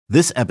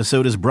This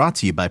episode is brought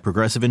to you by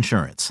Progressive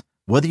Insurance.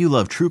 Whether you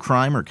love true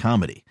crime or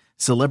comedy,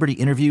 celebrity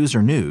interviews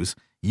or news,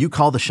 you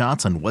call the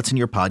shots on what's in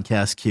your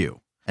podcast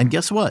queue. And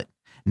guess what?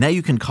 Now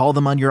you can call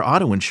them on your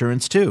auto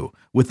insurance too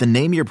with the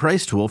Name Your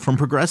Price tool from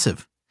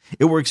Progressive.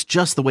 It works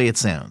just the way it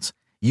sounds.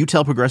 You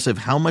tell Progressive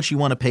how much you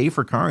want to pay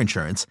for car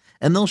insurance,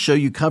 and they'll show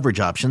you coverage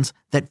options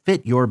that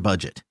fit your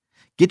budget.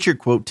 Get your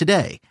quote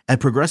today at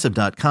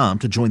Progressive.com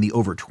to join the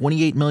over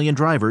 28 million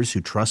drivers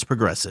who trust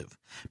Progressive.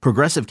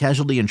 Progressive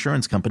Casualty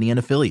Insurance Company and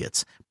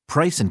Affiliates.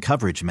 Price and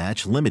coverage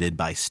match limited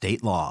by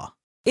state law.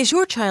 Is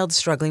your child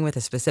struggling with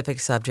a specific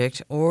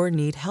subject or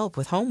need help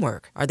with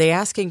homework? Are they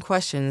asking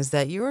questions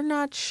that you're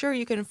not sure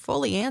you can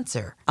fully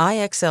answer?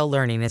 IXL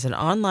Learning is an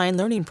online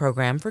learning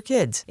program for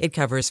kids. It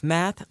covers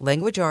math,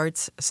 language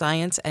arts,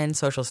 science, and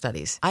social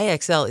studies.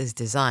 IXL is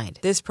designed.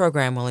 This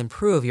program will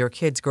improve your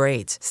kids'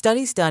 grades.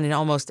 Studies done in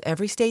almost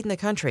every state in the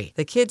country.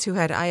 The kids who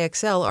had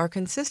IXL are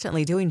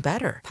consistently doing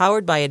better.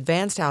 Powered by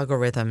advanced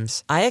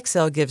algorithms,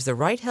 IXL gives the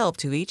right help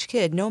to each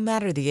kid no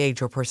matter the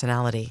age or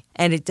personality.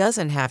 And it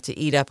doesn't have to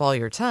eat up all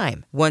your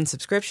time. One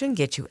subscription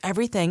gets you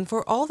everything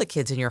for all the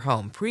kids in your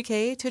home,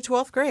 pre-K to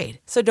 12th grade.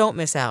 So don't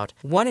miss out.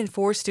 1 in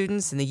 4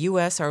 students in the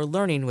U.S. are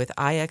learning with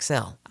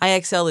IXL.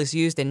 IXL is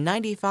used in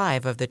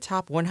 95 of the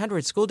top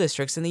 100 school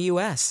districts in the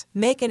U.S.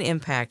 Make an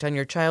impact on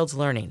your child's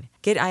learning.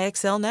 Get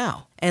IXL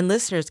now. And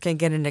listeners can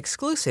get an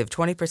exclusive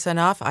 20%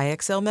 off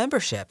IXL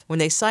membership when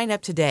they sign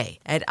up today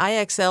at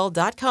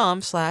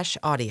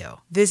IXL.com/audio.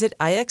 Visit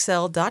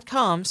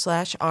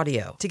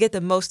IXL.com/audio to get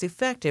the most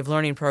effective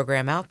learning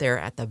program out there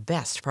at the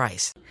best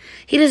price.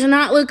 He does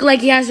not look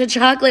like he has a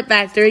chocolate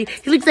factory.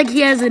 He looks like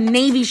he has a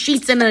Navy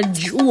sheets and a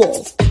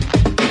jewel.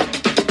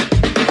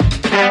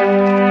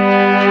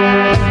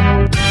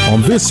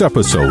 On this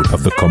episode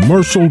of The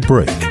Commercial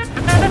Break.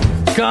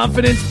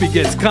 Confidence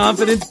begets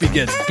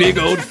big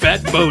old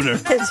fat boner.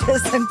 It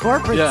just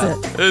incorporates it.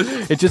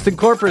 It just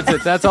incorporates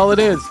it. That's all it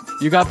is.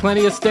 You got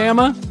plenty of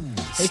stamina?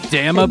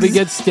 Stamina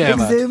begets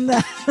stamina. Exhume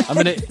that. I'm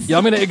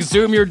gonna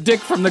exhume your dick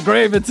from the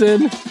grave it's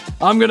in.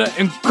 I'm gonna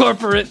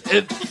incorporate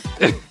it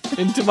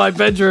into my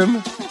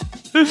bedroom.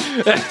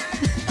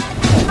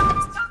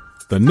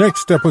 The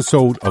next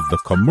episode of The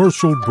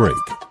Commercial Break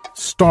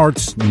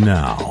starts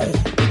now.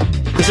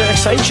 Does that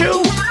excite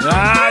you?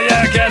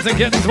 Yeah, cats and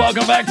kittens,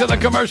 welcome back to The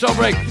Commercial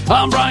Break.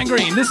 I'm Brian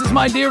Green. This is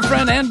my dear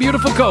friend and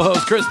beautiful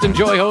co-host, Kristen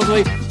Joy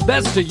Hoadley.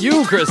 Best to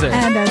you, Kristen.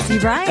 And best to you,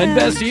 Brian. And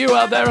best to you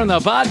out there in the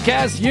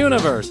podcast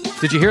universe.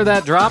 Did you hear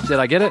that drop? Did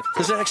I get it?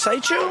 Does that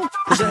excite you?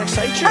 Does that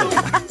excite you?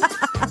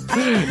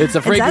 It's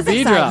a Frankie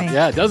B drop. Me.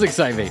 Yeah, it does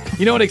excite me.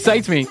 You know what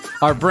excites me?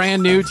 Our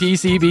brand new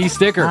TCB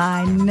sticker.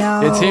 I know.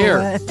 It's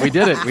here. We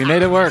did it. We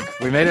made it work.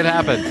 We made it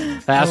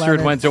happen.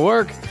 Astrid went to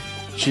work.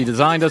 She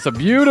designed us a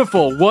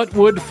beautiful "What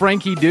Would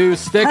Frankie Do"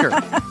 sticker.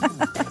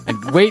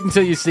 And wait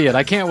until you see it.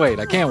 I can't wait.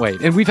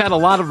 And we've had a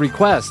lot of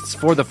requests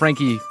for the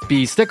Frankie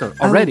B sticker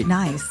already. Oh,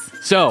 nice.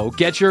 So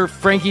get your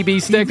Frankie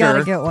B sticker. You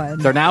gotta get one.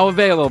 They're now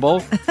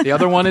available. The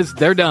other one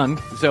they're done.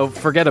 So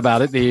forget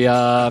about it. The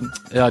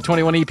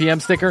 21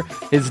 EPM sticker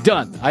is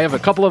done. I have a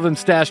couple of them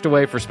stashed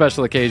away for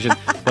special occasion,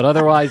 but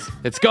otherwise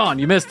it's gone.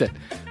 You missed it.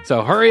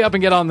 So hurry up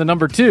and get on the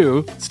number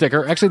 2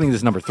 sticker. Actually, I think this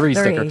is number 3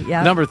 sticker.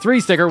 Yep. Number 3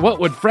 sticker, What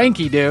Would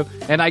Frankie Do?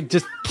 And I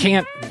just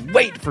can't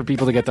wait for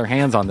people to get their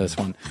hands on this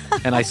one.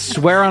 And I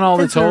swear on all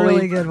that's holy. It's a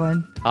really good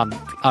one. I'm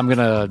going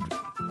to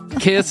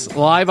kiss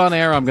live on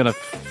air. I'm going to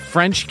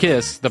French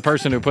kiss the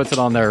person who puts it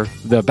on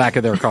the back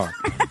of their car.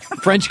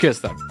 French kiss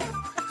them.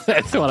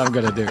 That's what I'm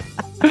going to do.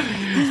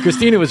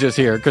 Christina was just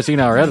here.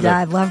 Christina, our editor. Yeah,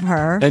 I love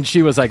her. And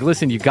she was like,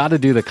 listen, you got to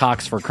do the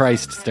Cox for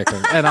Christ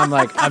sticker. And I'm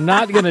like, I'm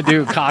not going to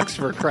do Cox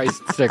for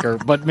Christ sticker,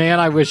 but man,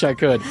 I wish I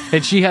could.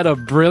 And she had a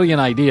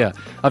brilliant idea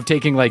of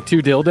taking like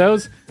 2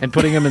 dildos and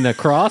putting them in the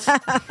cross.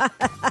 And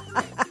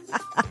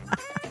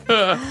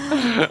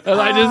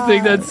I just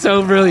think that's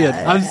so brilliant.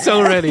 I'm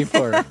so ready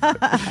for it.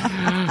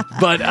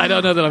 But I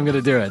don't know that I'm going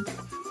to do it.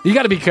 You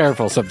got to be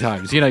careful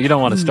sometimes. You know, you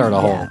don't want to start you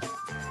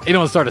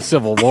don't want to start a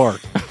civil war.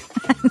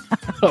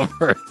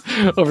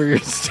 over your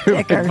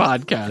stupid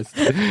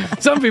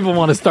podcast. Some people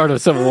want to start a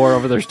civil war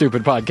over their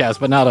stupid podcast,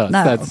 but not us.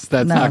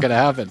 That's not going to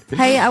happen.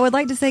 Hey, I would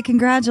like to say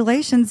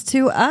congratulations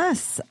to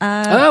us.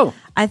 I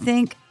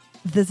think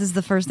this is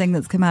the first thing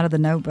that's come out of the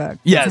notebook.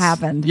 Yes, that's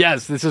happened.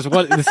 Yes, this is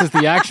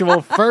the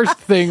actual first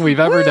thing we've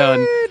ever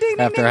done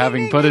after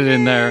having put it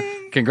in there.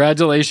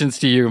 Congratulations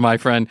to you, my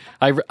friend.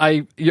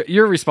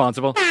 You're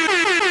responsible.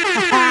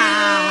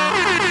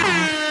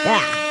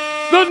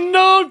 The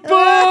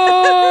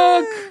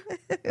Notebook!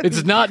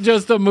 It's not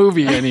just a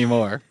movie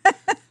anymore.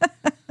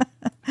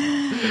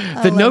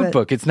 The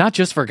Notebook. It's not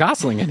just for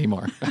Gosling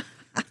anymore.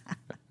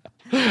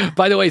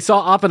 By the way, saw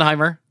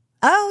Oppenheimer.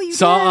 Oh, you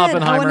saw did?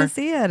 Oppenheimer. I want to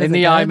see it. In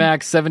the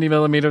IMAX, 70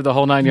 millimeter, the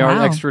whole 9 yard,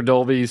 Wow. extra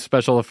Dolby,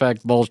 special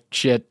effect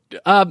bullshit.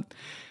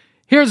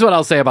 Here's what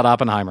I'll say about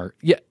Oppenheimer.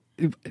 Yeah,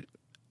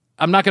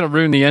 I'm not going to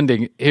ruin the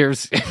ending.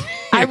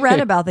 I read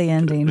about the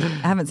ending. I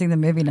haven't seen the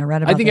movie, and I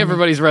read about it. I think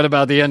everybody's read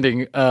about the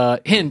ending.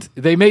 Hint,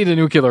 they made a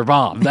nuclear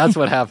bomb. That's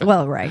what happened.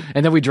 Well, right.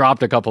 And then we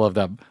dropped a couple of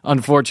them,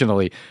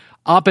 unfortunately.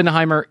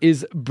 Oppenheimer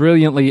is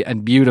brilliantly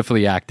and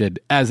beautifully acted,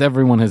 as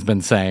everyone has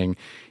been saying.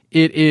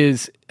 It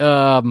is,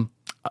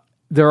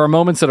 there are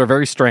moments that are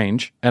very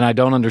strange, and I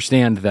don't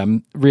understand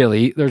them,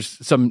 really. There's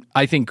some,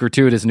 I think,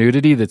 gratuitous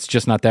nudity that's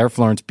just not there.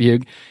 Florence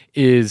Pugh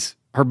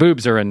her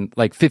boobs are in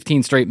like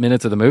 15 straight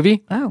minutes of the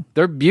movie. Oh.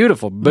 They're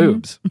beautiful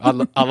boobs. I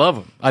love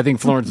them. I think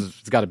Florence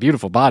has got a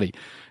beautiful body.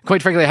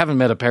 Quite frankly, I haven't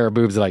met a pair of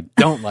boobs that I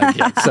don't like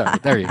yet. So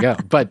there you go.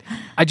 But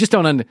I just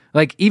don't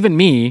like even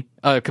me,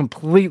 a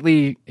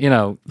completely,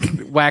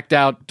 whacked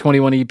out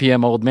 21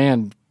 EPM old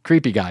man,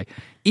 creepy guy.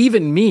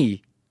 Even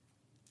me,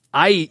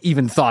 I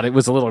even thought it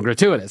was a little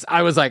gratuitous.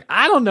 I was like,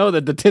 I don't know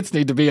that the tits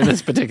need to be in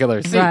this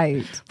particular scene.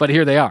 Right. But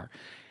here they are.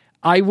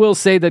 I will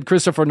say that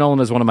Christopher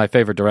Nolan is one of my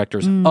favorite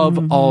directors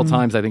of all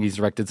times. I think he's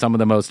directed some of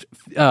the most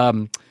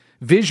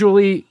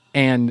visually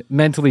and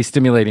mentally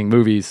stimulating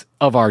movies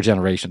of our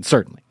generation,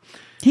 certainly.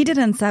 He did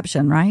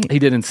Inception, right? He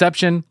did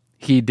Inception.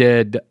 He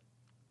did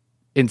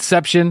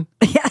Inception.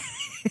 Yeah.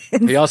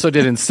 He also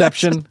did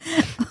Inception.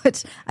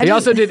 He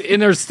also did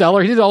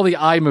Interstellar. He did all the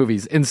I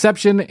movies.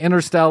 Inception,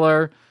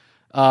 Interstellar.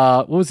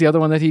 What was the other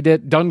one that he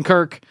did?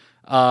 Dunkirk.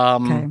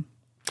 Okay.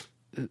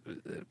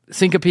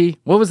 Syncope.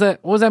 What was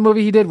that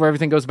movie he did where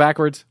everything goes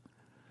backwards?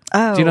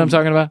 Oh. Do you know what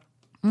I'm talking about?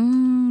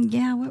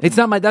 Yeah. That's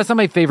not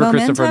my favorite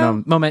Memento?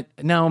 Christopher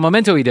Nolan.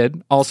 Memento he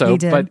did also,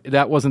 but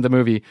that wasn't the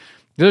movie.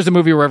 There's a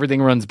movie where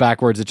everything runs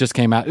backwards. It just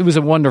came out. It was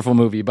a wonderful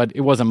movie, but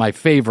it wasn't my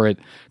favorite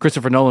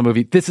Christopher Nolan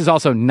movie. This is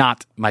also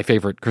not my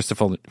favorite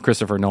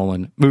Christopher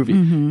Nolan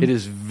movie. It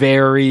is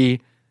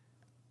very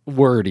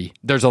wordy.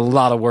 There's a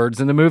lot of words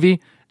in the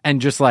movie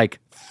and just like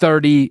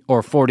 30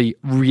 or 40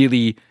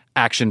 really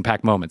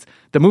action-packed moments.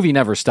 The movie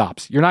never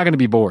stops. You're not going to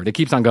be bored. It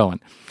keeps on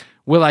going.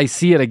 Will I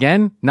see it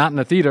again? Not in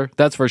a theater,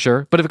 that's for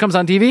sure. But if it comes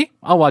on TV,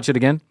 I'll watch it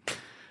again.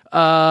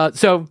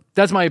 So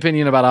that's my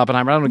opinion about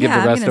Oppenheimer. I don't want to give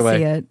the rest away.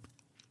 See it.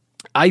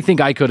 I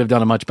think I could have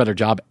done a much better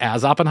job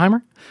as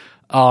Oppenheimer.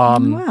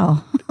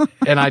 Wow.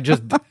 And I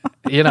just, What?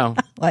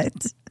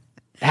 What?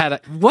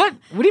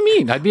 What do you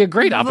mean? I'd be a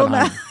great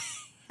Oppenheimer.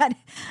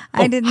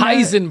 I didn't know.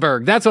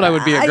 Heisenberg. That's what I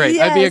would be a great.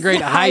 I'd be a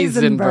great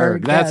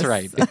Heisenberg. That's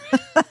right.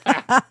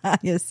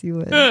 Yes, you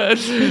would.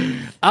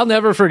 I'll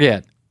never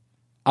forget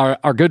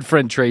our good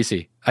friend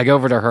Tracy. I go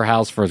over to her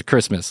house for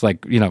Christmas,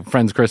 like,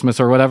 friend's Christmas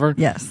or whatever.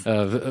 Yes.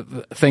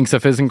 Thanks a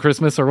Fizzing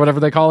Christmas or whatever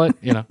they call it.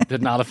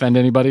 Did not offend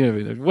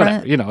anybody.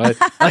 Whatever.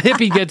 A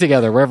hippie get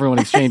together where everyone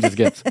exchanges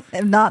gifts.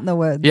 Not in the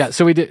woods. Yeah.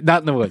 So we did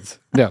not in the woods.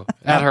 No,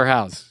 at her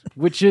house,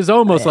 which is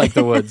almost like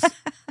the woods.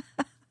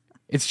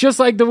 It's just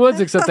like the woods,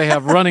 except they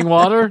have running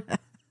water,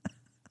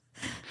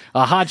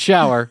 a hot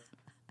shower.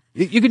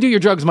 You can do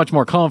your drugs much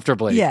more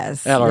comfortably.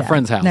 Yes. At our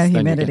friend's house. No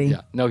humidity.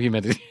 No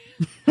humidity.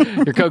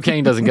 Your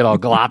cocaine doesn't get all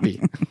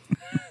gloppy.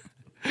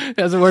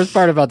 That's the worst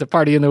part about the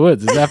party in the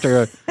woods is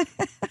after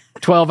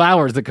 12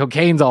 hours, the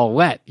cocaine's all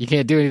wet. You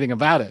can't do anything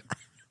about it.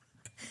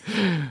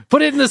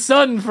 Put it in the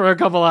sun for a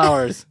couple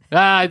hours.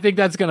 I think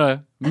that's going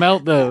to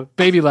melt the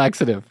baby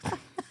laxative.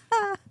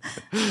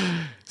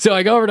 So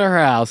I go over to her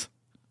house.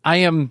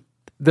 I'm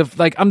the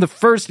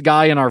first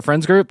guy in our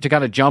friends group to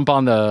kind of jump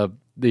on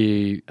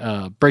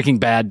the Breaking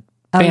Bad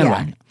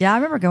bandwagon. Yeah, I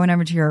remember going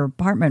over to your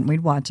apartment. We'd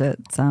watch it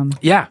some.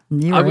 Yeah.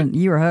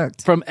 You were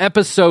hooked. From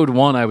episode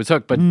 1, I was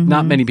hooked, but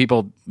not many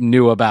people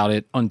knew about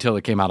it until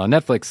it came out on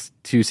Netflix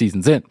 2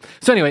 seasons in.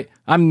 So anyway,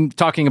 I'm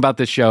talking about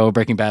this show,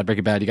 Breaking Bad. You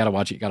got to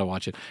watch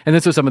it. And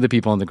this was some of the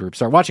people in the group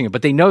start watching it,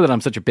 but they know that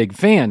I'm such a big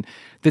fan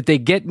that they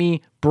get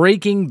me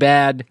Breaking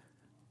Bad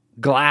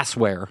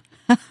glassware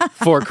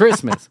for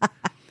Christmas.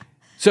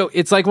 So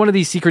it's like one of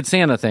these Secret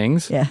Santa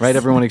things, right?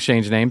 Everyone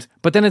exchange names.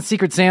 But then it's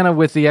Secret Santa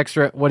with the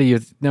extra, what do you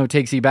know,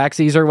 takesy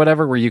backsies or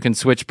whatever, where you can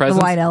switch presents.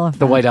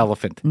 The white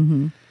elephant.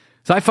 Mm-hmm.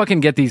 So I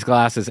fucking get these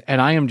glasses, and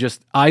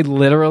I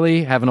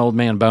literally have an old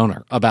man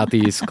boner about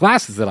these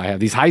glasses that I have,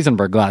 these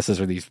Heisenberg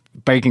glasses or these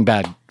Breaking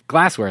Bad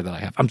glassware that I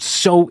have. I'm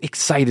so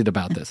excited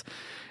about this.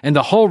 And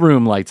the whole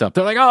room lights up.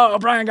 They're like, oh,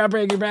 Brian got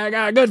Breaking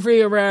Bad. Good for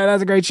you, Brian.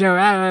 That's a great show.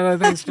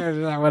 Thanks,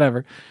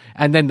 whatever.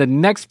 And then the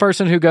next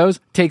person who goes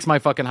takes my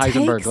fucking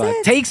Heisenberg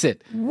glass. Takes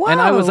it. Whoa. And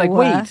I was like,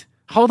 wait,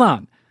 hold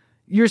on.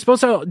 You're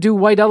supposed to do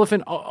White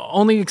Elephant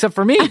only except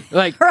for me.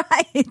 Like,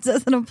 right. It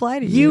doesn't apply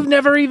to you. You've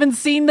never even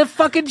seen the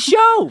fucking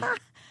show.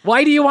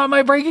 Why do you want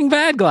my Breaking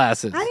Bad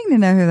glasses? I didn't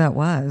even know who that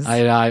was.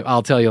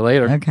 I'll tell you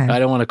later. Okay. I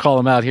don't want to call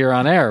them out here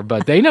on air,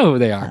 but they know who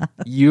they are.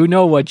 You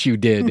know what you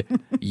did.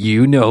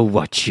 You know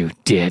what you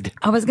did.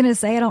 I was going to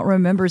say I don't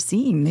remember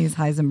seeing these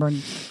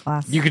Heisenberg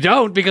glasses. You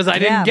don't because I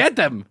didn't get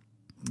them.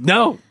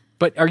 No.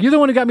 But are you the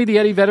one who got me the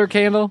Eddie Vedder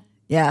candle?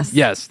 Yes.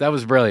 Yes, that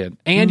was brilliant.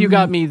 And you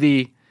got me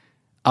the...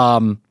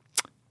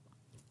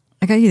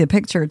 I got you the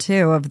picture,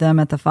 too, of them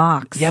at the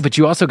Fox. Yeah, but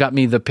you also got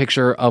me the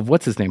picture of,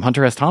 what's his name?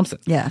 Hunter S. Thompson.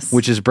 Yes.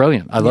 Which is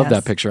brilliant. I love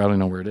that picture. I don't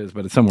know where it is,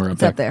 but it's somewhere up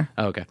there. It's up there.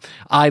 Oh, okay.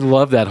 I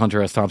love that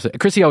Hunter S. Thompson.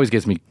 Chrissy always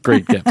gives me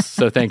great gifts,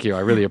 so thank you. I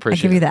really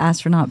appreciate it. I give you the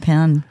astronaut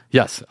pen.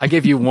 Yes. I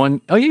gave you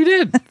one. Oh, you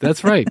did.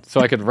 That's right. So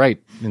I could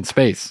write in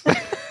space.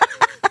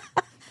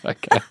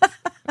 Okay.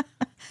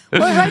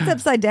 Well, it writes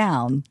upside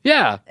down.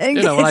 Yeah.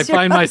 When I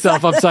find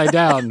myself upside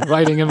down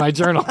writing in my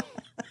journal.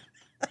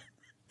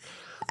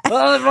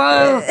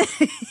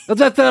 I'll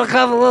just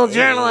have a little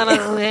journal in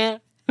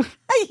it.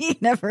 You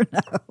never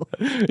know.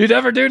 You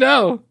never do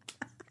know.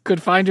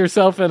 Could find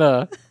yourself in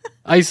a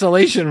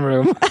isolation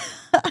room,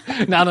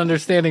 not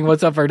understanding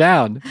what's up or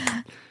down.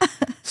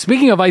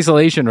 Speaking of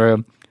isolation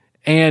room,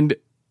 and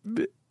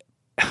do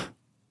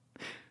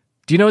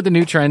you know what the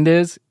new trend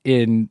is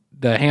in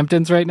the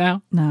Hamptons right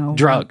now? No.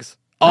 Drugs.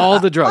 All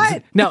the drugs.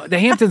 What? Now, the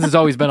Hamptons has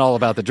always been all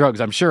about the drugs,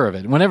 I'm sure of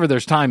it. Whenever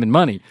there's time and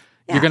money,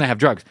 you're going to have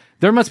drugs.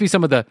 There must be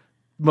some of the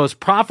most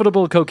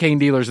profitable cocaine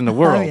dealers in the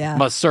world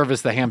must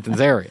service the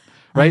Hamptons area,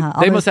 right?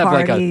 They must have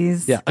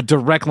parties. like a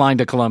direct line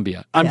to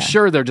Colombia. I'm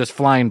sure they're just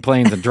flying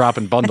planes and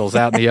dropping bundles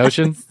out in the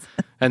ocean.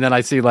 And then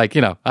I see I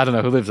don't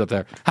know who lives up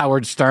there.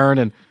 Howard Stern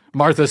and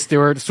Martha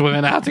Stewart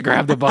swimming out to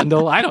grab the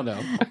bundle. I don't know.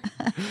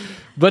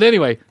 But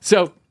anyway,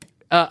 so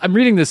I'm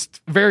reading this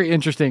very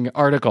interesting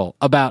article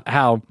about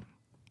how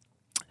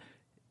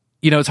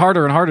it's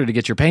harder and harder to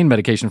get your pain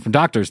medication from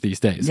doctors these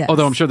days. Yes.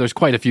 Although I'm sure there's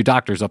quite a few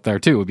doctors up there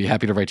too who would be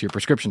happy to write you a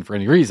prescription for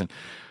any reason.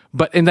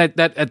 But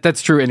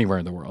that's true anywhere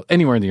in the world,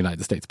 anywhere in the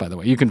United States, by the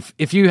way. You can,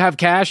 if you have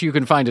cash, you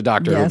can find a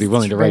doctor who would be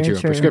willing to write you a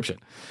prescription.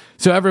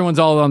 So everyone's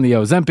all on the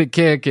Ozempic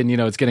kick, and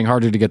it's getting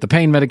harder to get the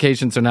pain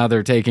medication. So now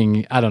they're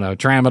taking,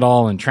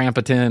 tramadol and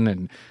Trampitin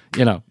and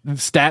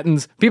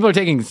statins. People are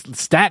taking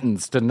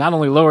statins to not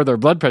only lower their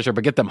blood pressure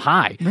but get them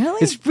high. Really?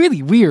 It's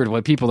really weird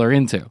what people are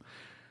into.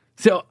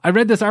 So I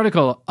read this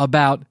article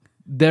about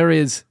there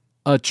is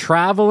a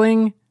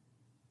traveling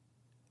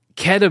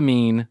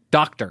ketamine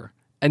doctor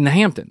in the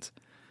Hamptons.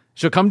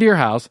 She'll come to your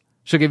house.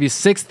 She'll give you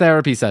 6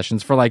 therapy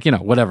sessions for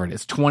whatever it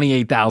is,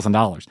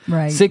 $28,000.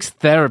 Right. 6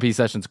 therapy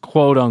sessions,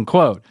 quote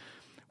unquote,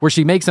 where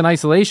she makes an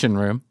isolation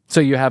room. So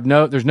you have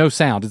there's no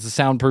sound. It's a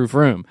soundproof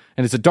room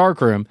and it's a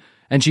dark room.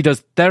 And she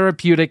does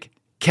therapeutic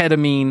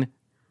ketamine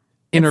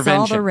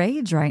intervention. It's all the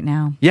rage right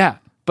now. Yeah.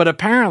 But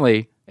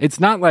apparently it's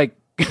not like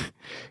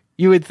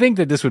you would think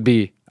that this would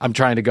be, I'm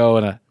trying to go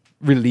and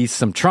release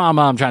some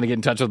trauma. I'm trying to get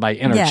in touch with my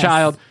inner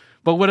child.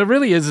 But what it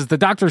really is the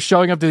doctor's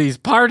showing up to these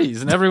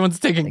parties and everyone's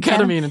taking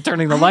ketamine and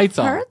turning the lights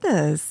on. I've heard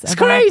this. It's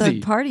crazy.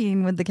 The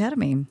partying with the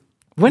ketamine.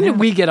 When did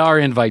we get our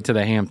invite to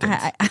the Hamptons?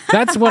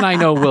 That's when I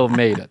know Will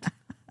made it.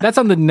 That's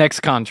on the next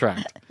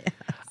contract. Yes.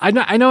 I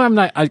know I'm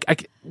not,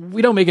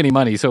 we don't make any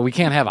money, so we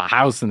can't have a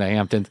house in the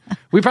Hamptons.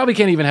 We probably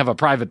can't even have a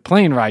private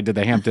plane ride to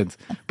the Hamptons.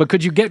 But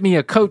could you get me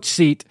a coach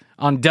seat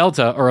on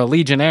Delta or a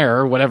Legionnaire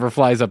or whatever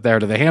flies up there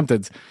to the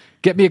Hamptons?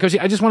 Get me a coach seat.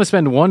 I just want to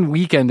spend one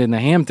weekend in the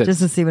Hamptons. Just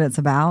to see what it's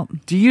about.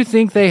 Do you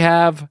think they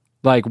have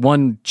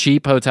one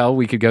cheap hotel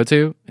we could go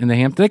to in the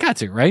Hamptons? They got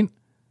to, right?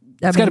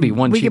 It's got to be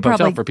one cheap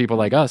hotel for people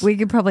like us. We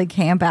could probably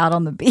camp out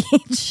on the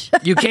beach.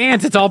 You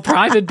can't. It's all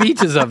private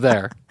beaches up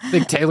there.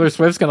 Think Taylor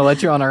Swift's going to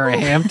let you on her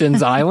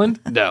Hamptons island?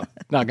 No,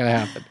 not going to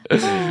happen.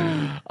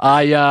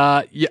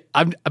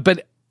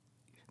 But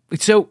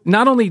so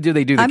not only do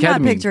they do the ketamine.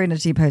 I'm not picturing a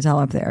cheap hotel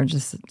up there,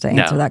 just to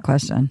answer that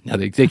question. No,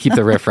 they keep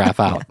the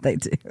riffraff out. They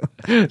do.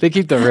 They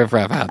keep the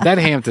riffraff out. That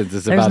Hamptons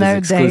is about as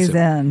exclusive. Days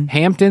in.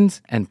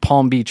 Hamptons and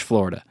Palm Beach,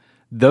 Florida.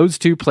 Those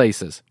two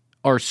places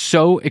are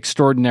so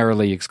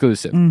extraordinarily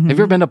exclusive. Mm-hmm. Have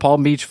you ever been to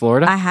Palm Beach,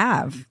 Florida? I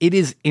have. It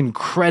is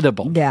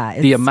incredible. Yeah,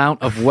 the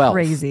amount of wealth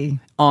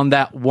crazy on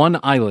that one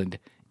island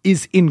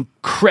is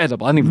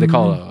incredible. I don't even know if they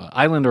call it an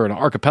island or an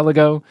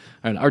archipelago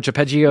or an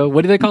archipelago.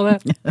 What do they call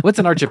that? What's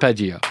an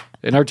archipelago?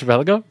 An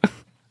archipelago?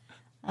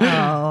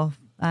 Oh,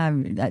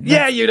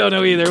 yeah, you don't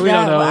know either. We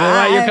don't know.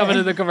 Why you're coming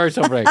to the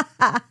commercial break?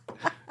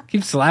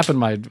 Keep slapping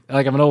like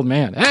I'm an old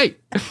man. Hey.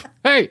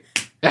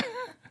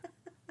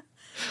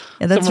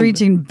 Yeah, that's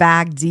reaching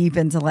back deep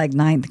into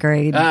ninth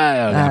grade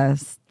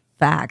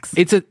facts.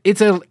 It's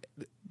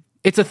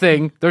a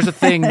thing. There's a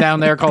thing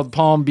down there called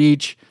Palm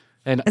Beach,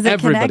 and is it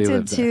everybody connected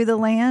lives to there. the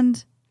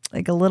land?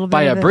 Like a little bit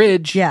by a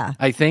bridge? Yeah,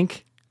 I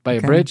think by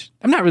a bridge.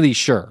 I'm not really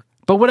sure,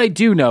 but what I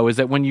do know is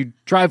that when you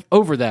drive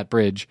over that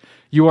bridge,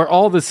 you are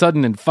all of a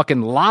sudden in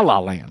fucking La La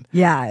Land.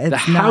 Yeah, it's the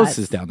house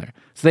is down there.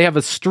 So they have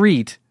a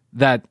street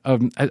like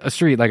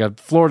a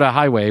Florida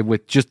highway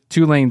with just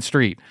 2-lane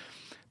street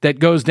that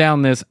goes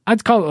down this.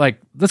 Let's call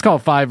it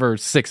 5 or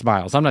 6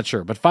 miles. I'm not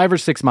sure, but 5 or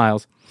 6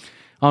 miles.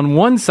 On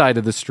one side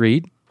of the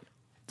street,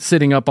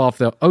 sitting up off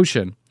the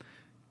ocean,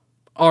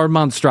 are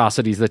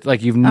monstrosities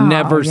that you've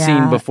never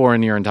seen before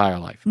in your entire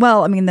life.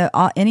 Well, I mean,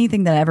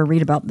 anything that I ever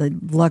read about the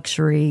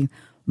luxury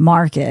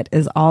market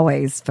is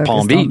always focused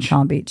on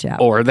Palm Beach, yeah,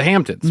 or the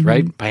Hamptons,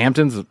 right?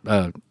 Hamptons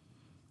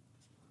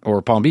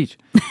or Palm Beach.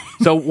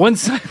 So one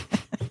side,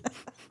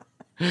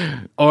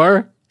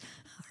 or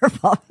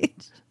Palm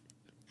Beach.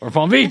 Or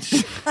Palm Beach.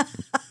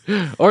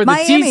 Or the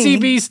Miami.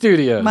 TCB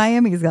studio.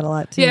 Miami's got a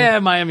lot too. Yeah,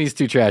 Miami's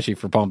too trashy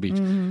for Palm Beach.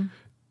 Mm-hmm.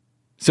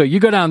 So you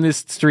go down this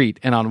street,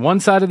 and on one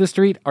side of the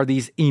street are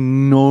these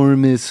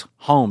enormous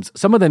homes.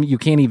 Some of them you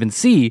can't even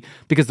see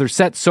because they're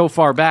set so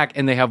far back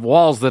and they have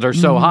walls that are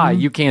so high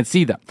you can't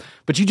see them.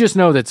 But you just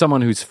know that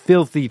someone who's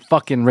filthy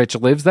fucking rich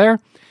lives there.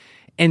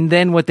 And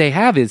then what they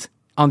have is,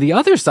 on the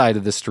other side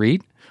of the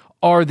street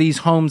are these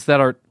homes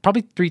that are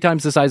probably 3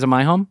 times the size of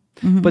my home.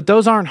 Mm-hmm. But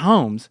those aren't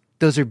homes.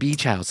 Those are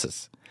beach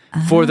houses.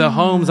 for the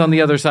homes on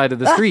the other side of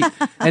the street.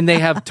 And they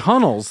have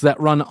tunnels that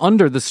run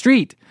under the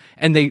street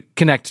and they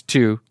connect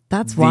to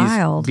That's these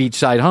wild.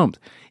 beachside homes.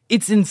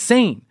 It's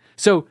insane.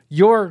 So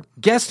your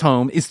guest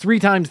home is 3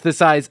 times the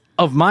size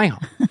of my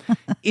home.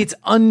 It's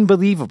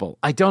unbelievable.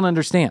 I don't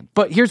understand.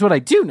 But here's what I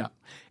do know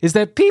is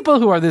that people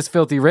who are this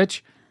filthy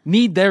rich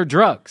need their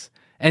drugs.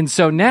 And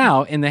so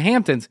now in the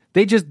Hamptons,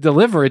 they just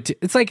deliver it to,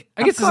 it's like,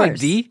 I guess it's like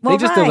D. Well,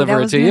 they just right. deliver I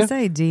it was to gonna you.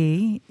 say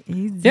D.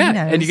 He Yeah,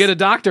 knows. and you get a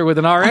doctor with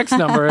an RX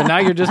number, and now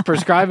you're just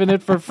prescribing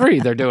it for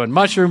free. They're doing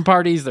mushroom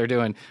parties. They're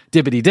doing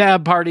dibbity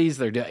dab parties.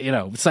 They're doing,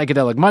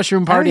 psychedelic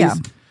mushroom parties. yeah.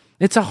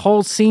 It's a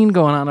whole scene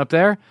going on up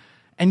there.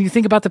 And you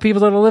think about the people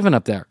that are living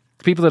up there,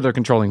 the people that are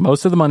controlling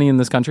most of the money in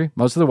this country,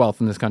 most of the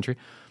wealth in this country,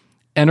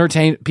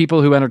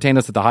 people who entertain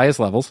us at the highest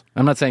levels.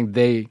 I'm not saying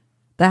The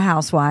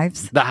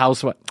housewives. the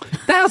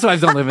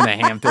housewives don't live in the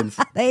Hamptons.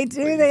 They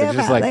do. They have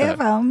just like they that. have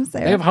homes.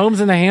 They have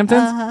homes in the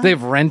Hamptons? They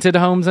have rented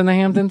homes in the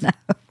Hamptons?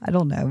 I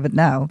don't know, but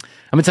no. I'm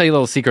going to tell you a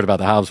little secret about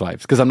the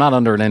housewives because I'm not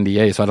under an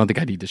NDA, so I don't think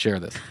I need to share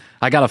this.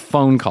 I got a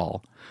phone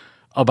call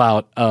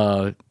about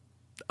a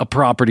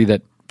property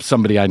that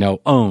somebody I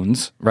know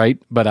owns,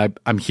 right? But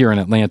I'm here in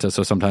Atlanta,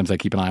 so sometimes I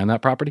keep an eye on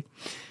that property.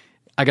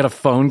 I got a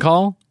phone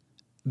call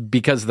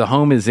because the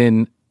home is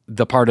in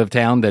the part of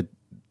town that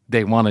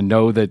they want to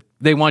know that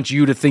they want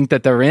you to think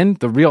that they're in.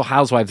 The Real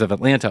Housewives of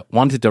Atlanta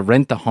wanted to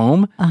rent the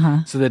home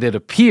so that it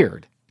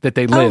appeared that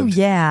they lived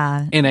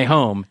in a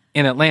home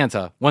in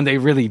Atlanta when they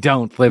really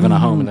don't live in a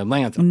home in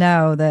Atlanta.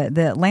 No,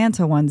 the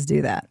Atlanta ones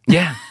do that.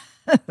 Yeah.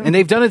 And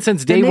they've done it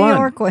since day the New one.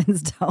 York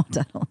ones don't,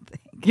 I don't think.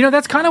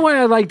 That's kind of why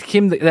I liked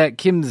Kim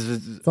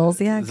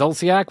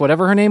Zolciak,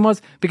 whatever her name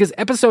was, because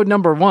episode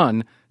number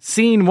 1,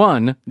 scene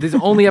 1, this is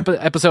the only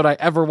episode I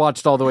ever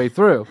watched all the way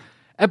through.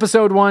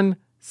 Episode 1,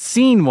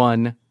 scene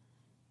 1,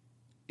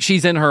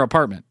 she's in her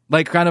apartment,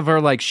 like kind of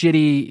her like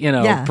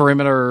shitty,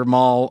 perimeter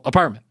mall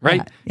apartment,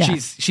 right? Yeah.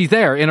 She's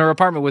there in her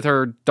apartment with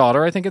her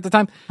daughter, I think at the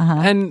time,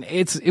 and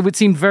it would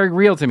seem very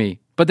real to me.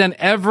 But then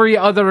every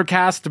other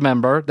cast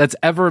member that's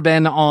ever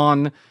been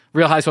on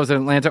Real Housewives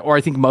of Atlanta, or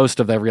I think most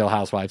of the Real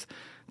Housewives,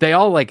 they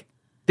all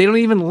they don't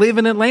even live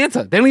in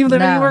Atlanta. They don't even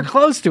live anywhere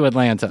close to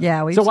Atlanta.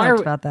 Yeah, we've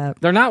talked about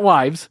that. They're not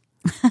wives.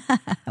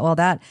 Well,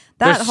 they're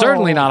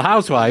certainly not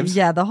housewives.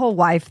 Yeah, the whole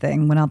wife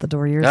thing went out the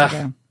door years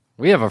ago.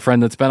 We have a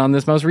friend that's been on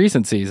this most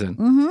recent season.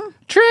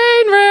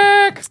 Train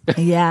wreck.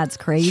 Yeah, it's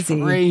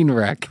crazy. Train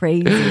wreck.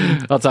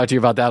 Crazy. I'll talk to you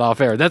about that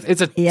off air.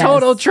 It's a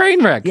total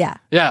train wreck. Yeah.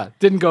 Yeah.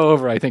 Didn't go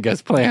over, I think,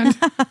 as planned.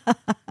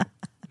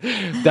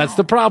 That's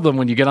the problem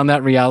when you get on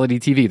that reality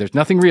TV. There's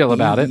nothing real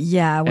about it.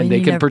 Yeah. And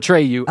they can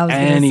portray you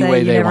any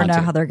way they want to. You never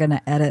know how they're going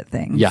to edit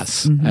things.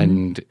 Yes.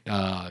 And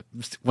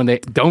when they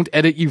don't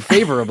edit you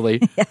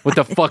favorably, what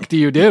the fuck do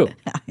you do?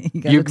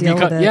 You gotta deal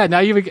with it. Yeah,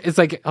 now it's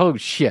like, oh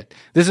shit.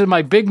 This is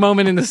my big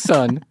moment in the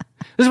sun.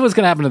 This is what's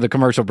going to happen to the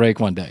commercial break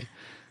one day.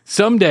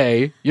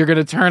 Someday, you're going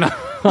to turn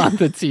on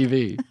the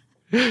TV,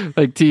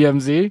 like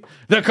TMZ.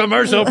 The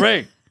commercial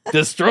break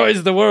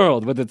destroys the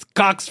world with its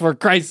Cox for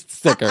Christ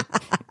sticker.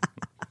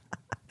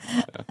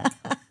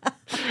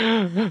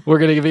 We're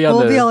going to be on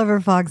We'll be all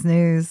over Fox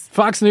News.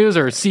 Fox News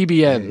or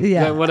CBN,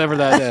 Yeah. whatever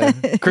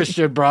that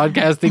Christian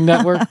Broadcasting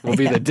Network will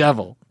be the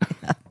devil.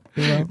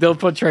 Yeah. They'll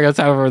portray us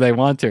however they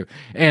want to.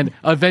 And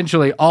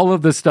eventually, all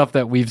of the stuff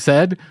that we've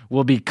said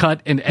will be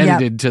cut and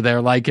edited to their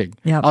liking.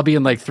 Yep. I'll be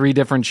in like 3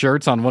 different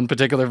shirts on one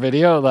particular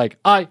video, like,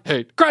 I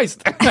hate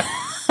Christ.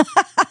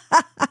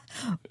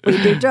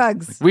 We do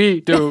drugs.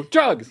 We do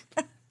drugs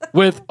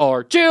with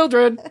our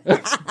children.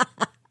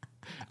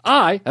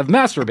 I have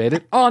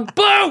masturbated on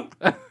Blue.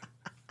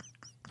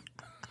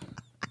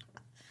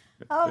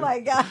 Oh my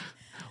God.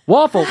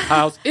 Waffle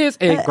House is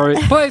a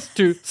great place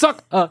to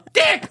suck a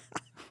dick.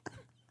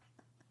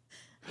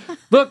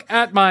 Look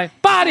at my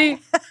body,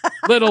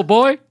 little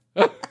boy.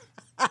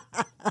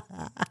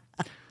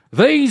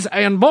 These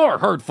and more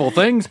hurtful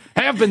things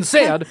have been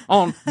said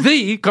on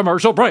the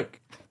commercial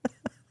break.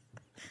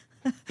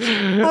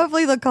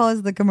 Hopefully they'll call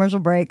us the commercial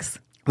breaks.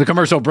 The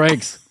commercial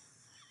breaks.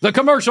 The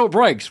commercial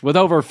breaks with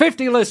over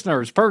 50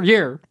 listeners per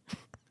year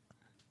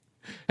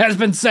has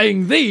been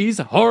saying these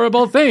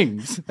horrible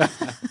things.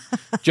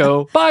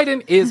 Joe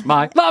Biden is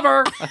my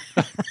lover.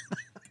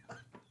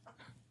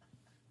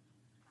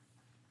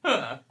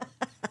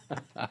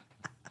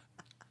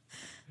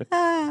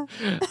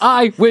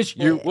 I wish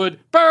you would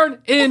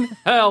burn in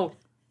hell,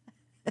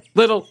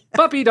 little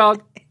puppy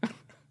dog.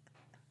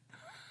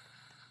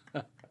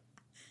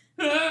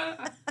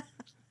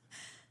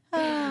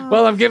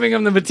 Well, I'm giving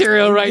them the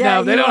material right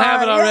now. They don't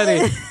have it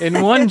already.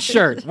 In one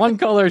shirt, one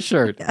color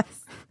shirt. Yes.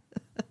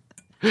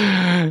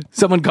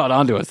 Someone caught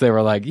on to us. They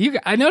were like,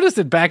 I noticed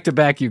that back to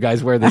back you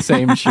guys wear the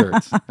same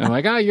shirts. I'm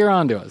like, you're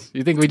on to us.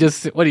 You think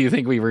what do you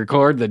think we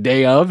record the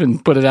day of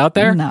and put it out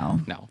there? No.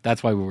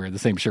 That's why we wear the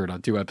same shirt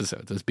on 2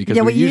 episodes. It's because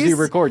we usually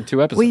record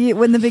 2 episodes.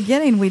 In the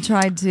beginning, we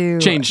tried to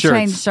change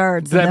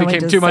shirts. That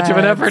became too much of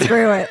an effort.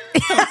 Screw it.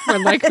 We're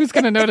like, who's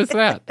going to notice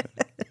that?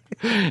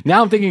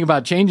 Now I'm thinking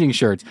about changing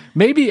shirts.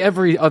 Maybe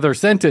every other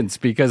sentence,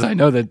 because I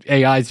know that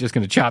AI is just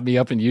going to chop me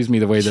up and use me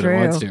the way that it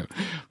wants to.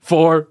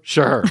 For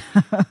sure.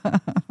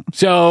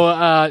 So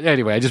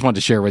anyway, I just wanted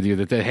to share with you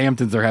that the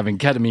Hamptons are having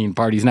ketamine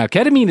parties. Now,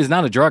 ketamine is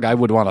not a drug I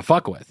would want to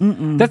fuck with.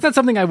 That's not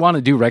something I want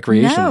to do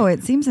recreationally. No,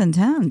 it seems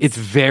intense. It's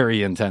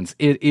very intense.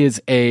 It's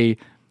a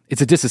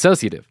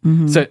dissociative.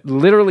 So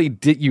literally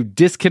you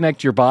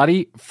disconnect your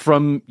body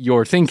from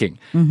your thinking.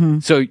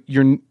 So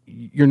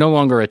you're no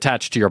longer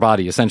attached to your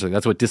body, essentially.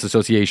 That's what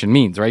disassociation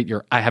means, right?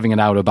 You're having an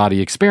out-of-body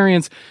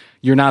experience.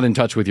 You're not in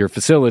touch with your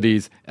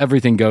facilities.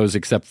 Everything goes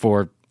except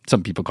for,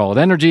 some people call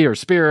it energy or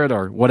spirit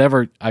or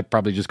whatever. I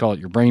probably just call it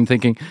your brain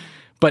thinking.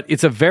 But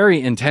it's a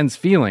very intense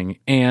feeling.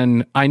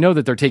 And I know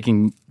that they're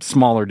taking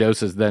smaller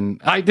doses than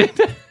I did.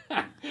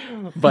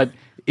 But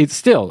it's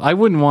still, I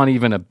wouldn't want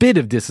even a bit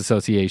of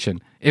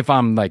disassociation if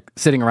I'm like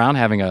sitting around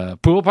having a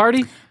pool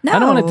party. No. I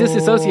don't want to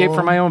disassociate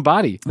from my own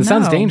body. It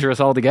sounds dangerous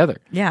altogether.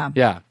 Yeah.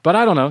 Yeah. But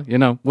I don't know. You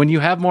know, when you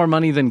have more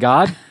money than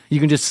God, you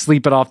can just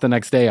sleep it off the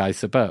next day, I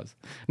suppose.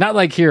 Not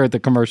like here at the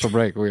commercial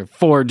break. We have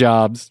 4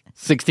 jobs,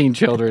 16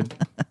 children.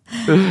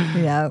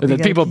 Yeah. And then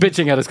people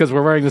bitching at us because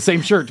we're wearing the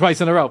same shirt twice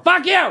in a row.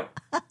 Fuck you!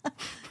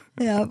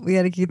 Yeah, we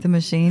got to keep the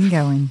machine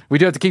going. We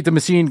do have to keep the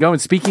machine going.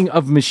 Speaking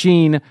of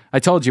machine, I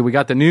told you we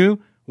got the new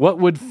What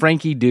Would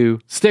Frankie Do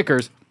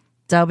stickers.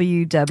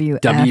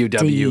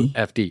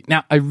 WWFD.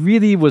 Now, I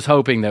really was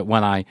hoping that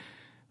when I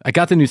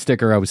got the new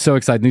sticker, I was so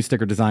excited. New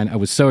sticker design. I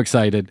was so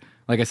excited.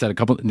 Like I said,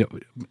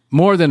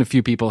 more than a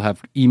few people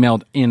have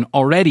emailed in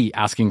already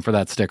asking for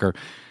that sticker.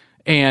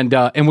 And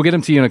we'll get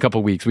them to you in a couple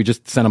of weeks. We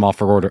just sent them off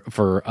for order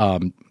for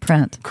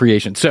print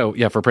creation. So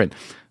yeah, for print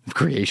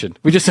creation.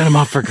 We just sent them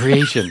off for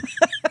creation.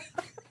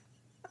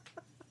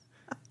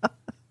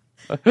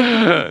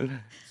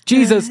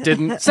 Jesus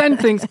didn't send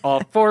things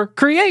off for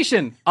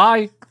creation.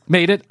 I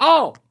made it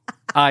all.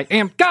 I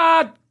am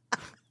God.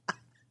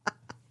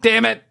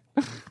 Damn it.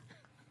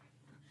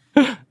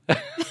 Oh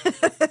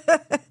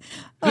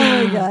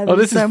my God. Oh,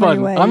 this is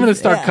fun. Ways. I'm going to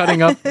start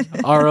cutting up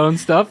our own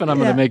stuff, and I'm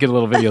going to make it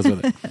little videos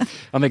with it.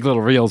 I'll make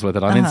little reels with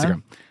it on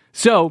Instagram.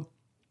 So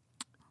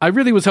I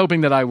really was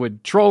hoping that I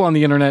would troll on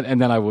the internet,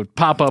 and then I would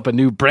pop up a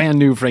brand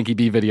new Frankie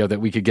B video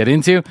that we could get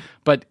into,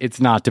 but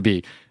it's not to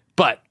be.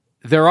 But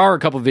there are a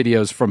couple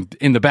videos from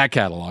in the back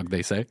catalog,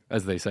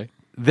 as they say,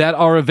 that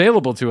are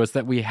available to us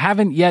that we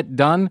haven't yet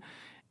done.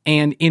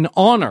 And in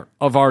honor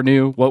of our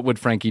new What Would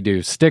Frankie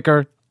Do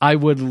sticker, I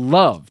would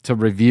love to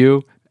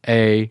review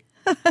a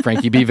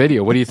Frankie B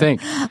video. What do you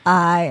think?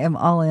 I am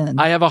all in.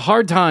 I have a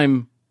hard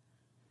time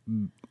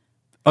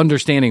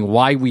understanding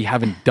why we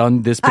haven't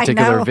done this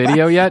particular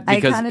video yet,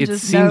 because it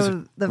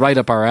seems right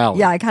up our alley.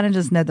 Yeah, I kind of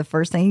just know the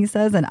first thing he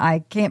says, and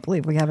I can't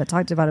believe we haven't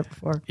talked about it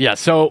before. Yeah,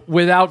 so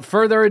without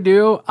further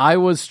ado, I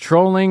was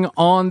trolling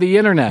on the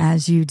internet.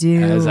 As you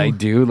do. As I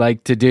do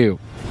like to do.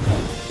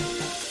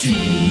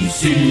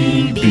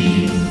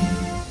 TCB.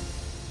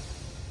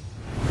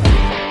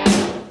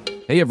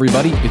 Hey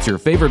everybody, it's your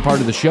favorite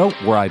part of the show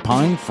where I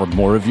pine for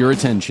more of your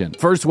attention.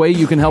 First way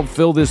you can help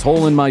fill this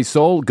hole in my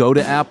soul, go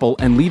to Apple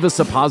and leave us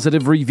a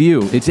positive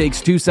review. It takes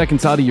 2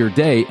 seconds out of your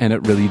day and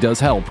it really does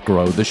help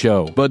grow the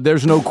show. But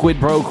there's no quid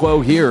pro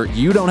quo here.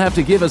 You don't have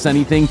to give us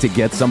anything to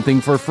get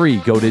something for free.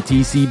 Go to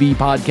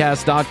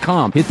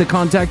tcbpodcast.com, hit the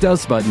contact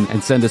us button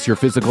and send us your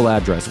physical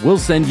address. We'll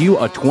send you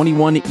a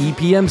 21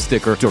 EPM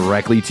sticker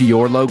directly to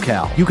your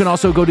locale. You can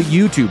also go to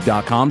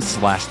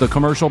youtube.com/The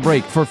Commercial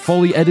Break for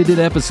fully edited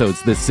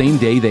episodes the same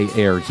day they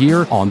air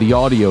here on the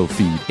audio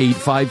feed.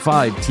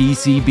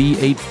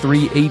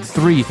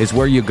 855-TCB-8383 is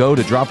where you go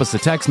to drop us a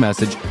text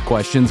message.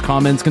 Questions,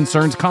 comments,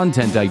 concerns,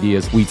 content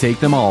ideas. We take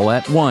them all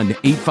at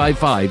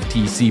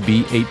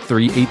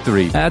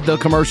 1-855-TCB-8383. Add The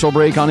Commercial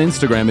Break on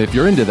Instagram if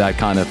you're into that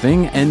kind of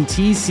thing. And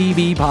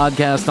TCB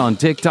Podcast on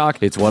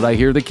TikTok. It's what I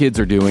hear the kids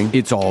are doing.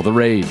 It's all the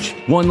rage.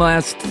 One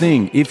last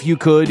thing. If you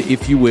could,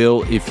 if you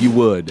will, if you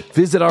would,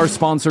 visit our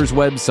sponsors'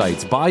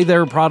 websites. Buy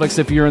their products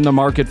if you're in the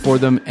market for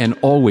them. And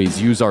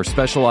always use our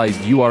specialized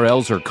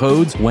URLs or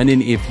codes when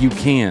and if you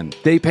can.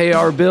 They pay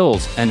our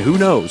bills, and who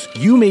knows,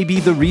 you may be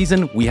the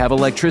reason we have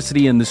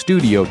electricity in the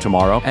studio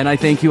tomorrow, and I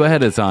thank you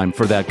ahead of time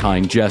for that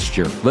kind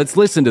gesture. Let's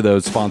listen to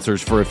those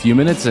sponsors for a few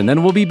minutes, and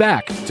then we'll be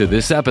back to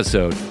this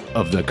episode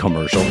of The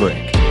Commercial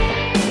Break.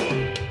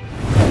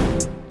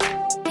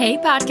 Hey,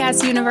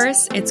 Podcast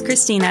Universe, it's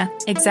Christina,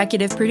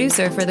 executive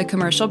producer for The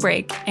Commercial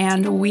Break,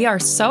 and we are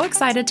so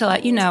excited to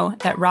let you know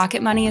that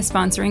Rocket Money is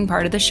sponsoring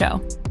part of the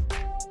show.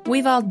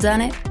 We've all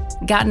done it.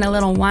 Gotten a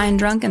little wine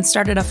drunk and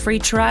started a free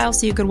trial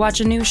so you could watch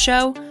a new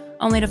show,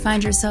 only to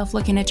find yourself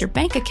looking at your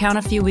bank account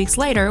a few weeks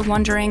later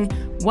wondering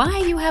why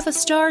you have a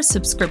Star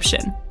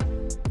subscription.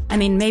 I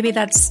mean, maybe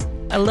that's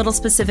a little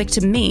specific to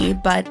me,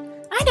 but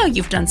I know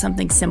you've done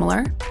something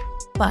similar.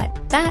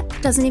 But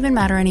that doesn't even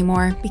matter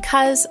anymore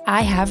because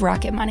I have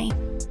Rocket Money.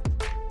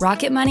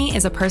 Rocket Money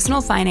is a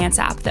personal finance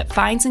app that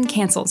finds and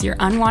cancels your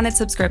unwanted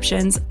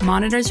subscriptions,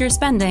 monitors your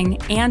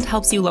spending, and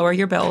helps you lower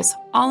your bills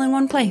all in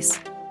one place.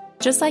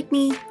 Just like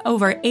me,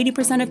 over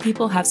 80% of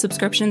people have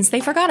subscriptions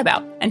they forgot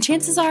about, and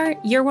chances are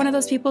you're one of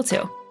those people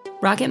too.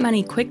 Rocket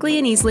Money quickly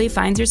and easily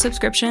finds your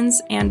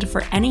subscriptions, and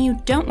for any you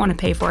don't want to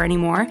pay for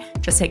anymore,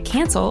 just hit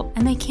cancel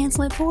and they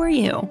cancel it for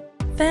you.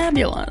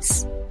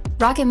 Fabulous.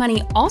 Rocket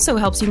Money also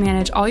helps you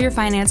manage all your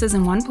finances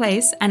in one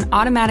place and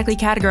automatically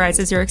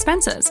categorizes your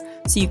expenses,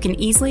 so you can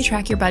easily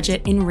track your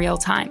budget in real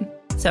time.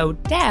 So,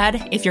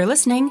 Dad, if you're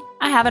listening,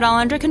 I have it all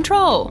under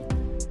control.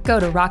 Go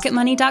to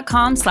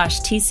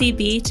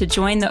rocketmoney.com/TCB to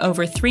join the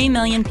over 3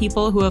 million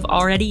people who have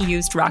already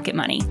used Rocket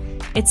Money.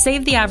 It's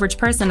saved the average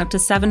person up to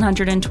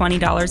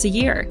 $720 a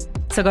year.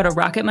 So go to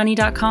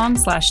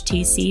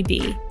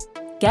rocketmoney.com/TCB.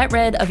 Get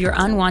rid of your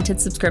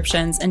unwanted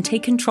subscriptions and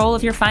take control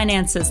of your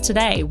finances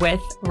today with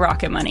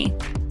Rocket Money.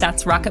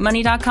 That's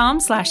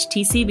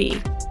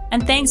rocketmoney.com/TCB.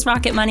 And thanks,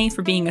 Rocket Money,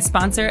 for being a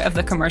sponsor of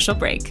the Commercial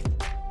Break.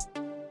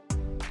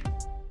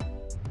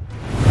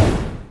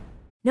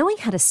 Knowing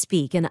how to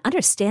speak and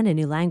understand a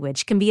new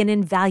language can be an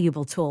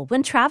invaluable tool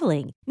when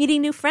traveling,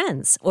 meeting new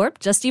friends, or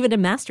just even to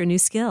master a new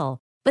skill.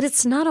 But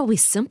it's not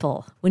always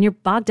simple when you're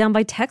bogged down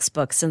by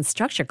textbooks and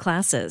structured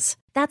classes.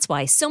 That's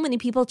why so many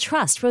people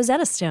trust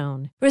Rosetta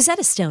Stone.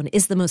 Rosetta Stone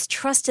is the most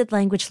trusted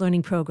language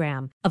learning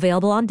program,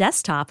 available on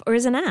desktop or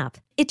as an app.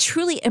 It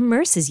truly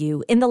immerses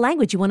you in the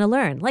language you want to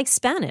learn, like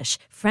Spanish,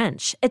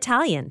 French,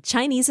 Italian,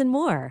 Chinese, and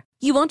more.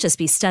 You won't just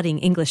be studying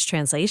English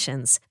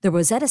translations. The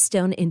Rosetta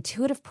Stone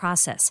intuitive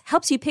process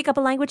helps you pick up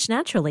a language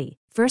naturally,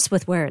 first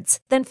with words,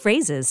 then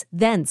phrases,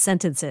 then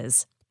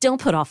sentences. Don't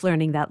put off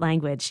learning that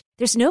language.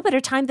 There's no better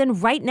time than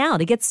right now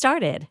to get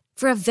started.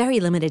 For a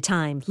very limited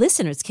time,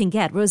 listeners can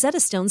get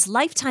Rosetta Stone's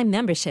lifetime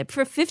membership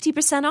for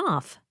 50%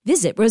 off.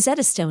 Visit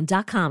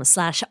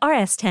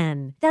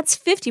rosettastone.com/rs10. That's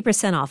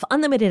 50% off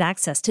unlimited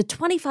access to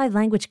 25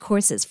 language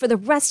courses for the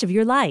rest of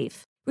your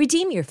life.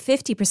 Redeem your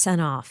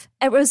 50% off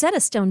at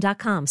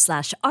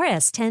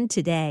rosettastone.com/rs10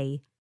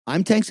 today.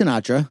 I'm Tank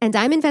Sinatra. And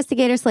I'm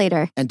Investigator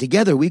Slater. And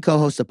together we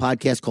co-host a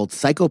podcast called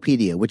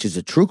Psychopedia, which is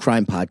a true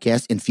crime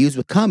podcast infused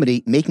with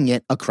comedy, making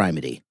it a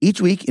crimedy.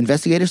 Each week,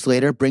 Investigator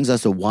Slater brings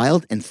us a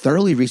wild and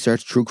thoroughly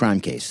researched true crime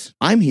case.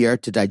 I'm here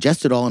to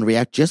digest it all and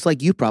react just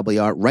like you probably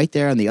are right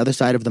there on the other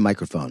side of the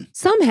microphone.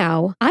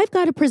 Somehow, I've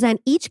got to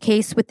present each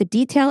case with the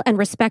detail and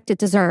respect it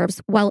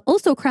deserves, while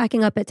also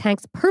cracking up at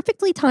Tank's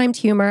perfectly timed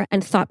humor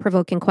and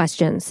thought-provoking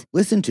questions.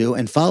 Listen to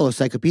and follow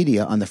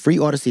Psychopedia on the free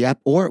Odyssey app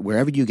or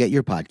wherever you get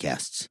your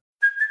podcasts.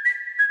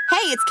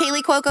 Hey, it's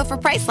Kaylee Cuoco for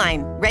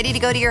Priceline. Ready to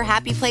go to your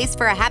happy place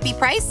for a happy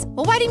price?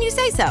 Well, why didn't you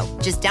say so?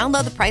 Just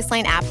download the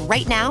Priceline app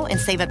right now and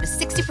save up to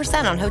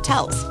 60% on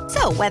hotels.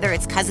 So whether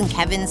it's Cousin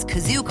Kevin's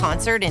Kazoo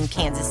Concert in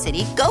Kansas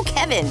City, go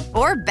Kevin,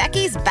 or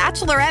Becky's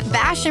Bachelorette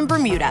Bash in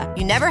Bermuda,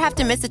 you never have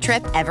to miss a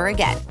trip ever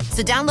again.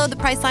 So download the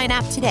Priceline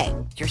app today.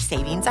 Your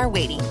savings are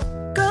waiting.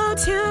 Go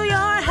to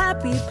your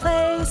happy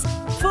place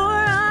for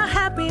a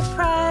happy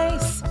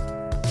price.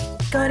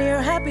 Go to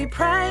your happy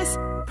price,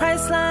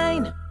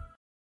 Priceline.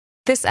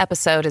 This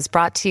episode is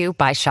brought to you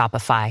by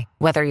Shopify.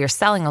 Whether you're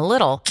selling a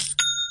little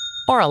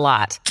or a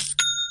lot,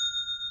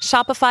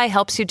 Shopify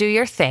helps you do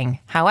your thing,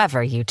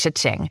 however you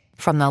cha-ching.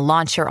 From the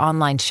launch your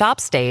online shop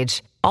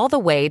stage, all the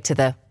way to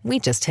the we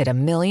just hit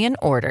 1 million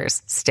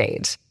orders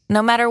stage.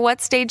 No matter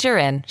what stage you're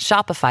in,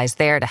 Shopify's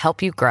there to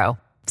help you grow.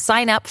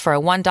 Sign up for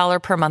a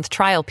 $1 per month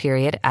trial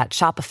period at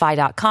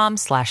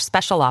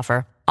shopify.com/special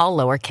offer, all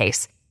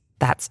lowercase.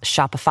 That's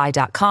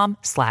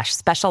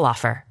shopify.com/special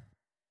offer.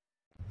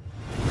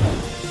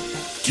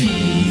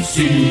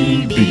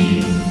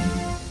 TCB.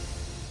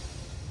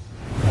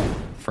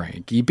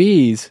 Frankie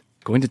B's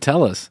going to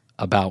tell us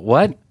about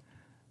what?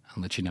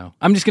 I'll let you know.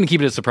 I'm just going to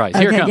keep it a surprise.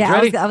 Here it comes. Yeah,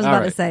 Ready? I was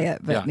about to say it,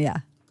 but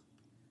yeah.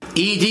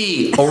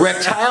 ED,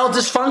 erectile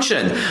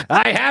dysfunction.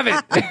 I have it.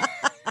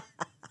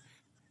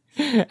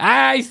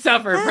 I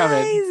suffer from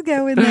it. He's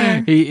going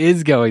there. He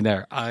is going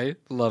there. I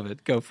love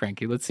it. Go,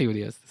 Frankie. Let's see what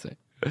he has to say.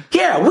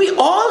 Yeah, we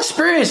all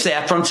experience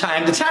that from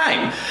time to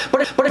time.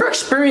 But if you're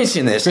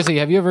experiencing this... Chrissy,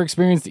 have you ever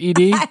experienced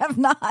ED? I have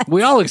not.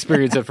 We all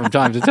experience it from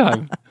time to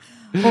time.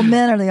 Well,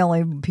 men are the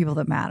only people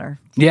that matter.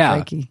 Yeah,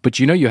 Frankie. but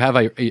you know you have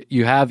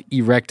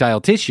erectile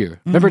tissue.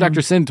 Remember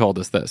Dr. Sin told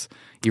us this.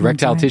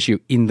 Erectile tissue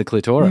in the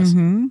clitoris.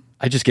 Mm-hmm.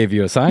 I just gave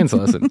you a science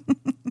lesson.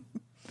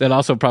 That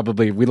also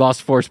probably, we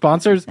lost 4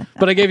 sponsors,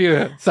 but I gave you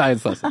a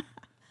science lesson.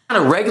 On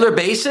a regular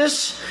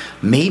basis,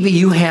 maybe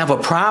you have a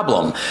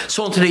problem.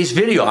 So in today's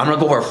video, I'm going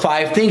to go over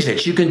 5 things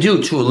that you can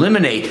do to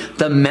eliminate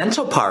the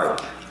mental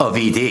part of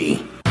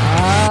ED.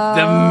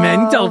 The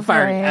mental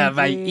part of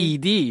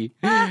ED.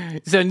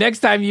 So next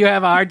time you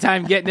have a hard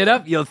time getting it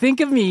up, you'll think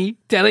of me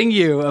telling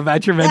you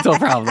about your mental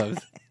problems.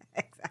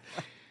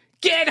 Exactly.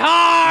 Get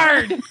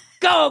hard!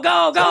 Go,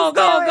 go, go,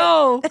 go,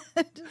 go!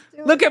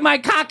 Look at my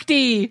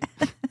cockty!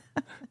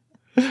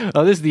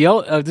 Oh, this is the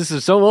old. This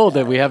is so old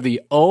that we have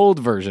the old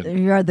version.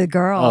 You are the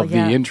girl of the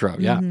intro.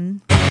 Yeah. Mm-hmm.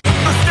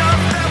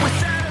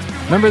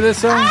 Remember this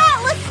song?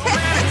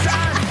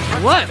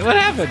 What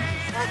happened?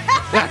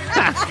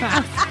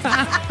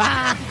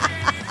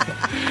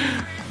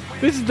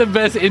 This is the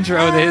best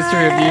intro in the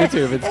history of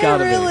YouTube. It's got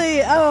to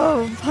be.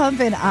 Oh,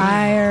 pumping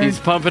iron. He's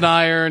pumping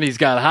iron. He's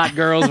got hot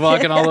girls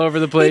walking all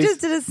over the place. He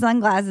just did his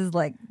sunglasses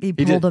like he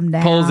pulled them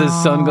down. Pulls his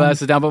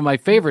sunglasses down. But my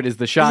favorite is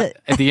the shot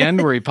at the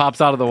end where he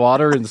pops out of the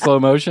water in slow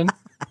motion.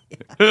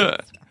 I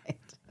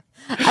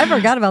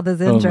forgot about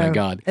this intro. Oh, my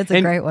God. It's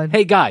a great one.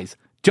 Hey, guys,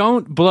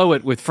 don't blow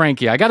it with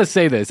Frankie. I got to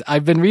say this.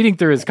 I've been reading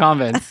through his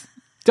comments.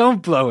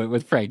 Don't blow it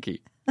with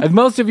Frankie. And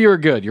most of you are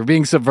good. You're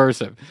being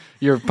subversive.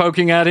 You're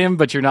poking at him,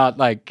 but you're not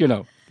like,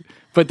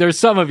 But there's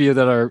some of you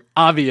that are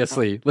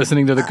obviously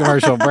listening to the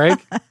commercial break.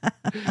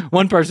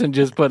 One person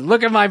just put,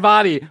 "Look at my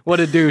body. What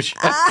a douche."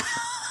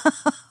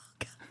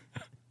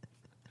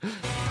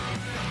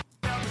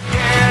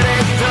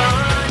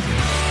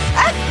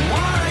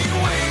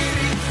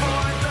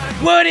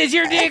 What is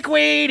your dick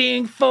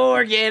waiting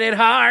for? Get it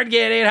hard,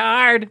 get it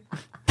hard.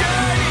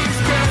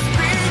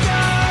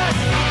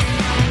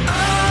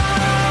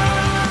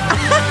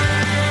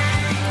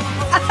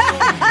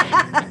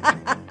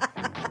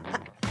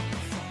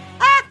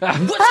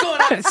 What's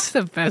going on? It's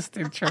the best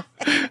intro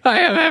I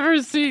have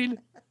ever seen.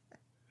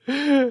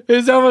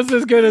 It's almost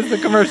as good as the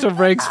commercial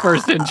break's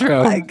first intro.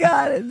 Oh my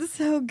God, it's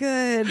so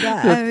good.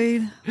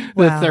 The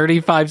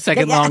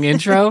 35-second long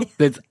intro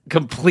that's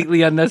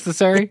completely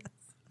unnecessary.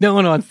 No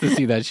one wants to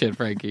see that shit,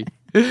 Frankie.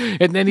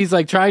 And then he's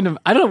like trying to,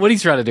 I don't know what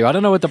he's trying to do. I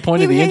don't know what the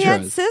point of the intro is.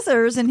 He had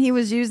scissors and he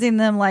was using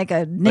them like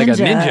a ninja. Like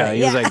a ninja.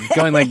 He was like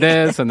going like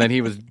this, and then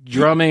he was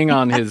drumming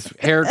on his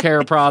hair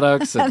care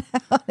products. And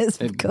his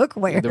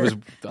cookware. There was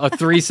a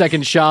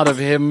 3-second shot of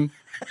him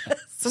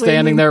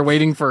standing there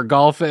waiting for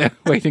golf,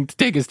 waiting to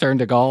take his turn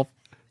to golf.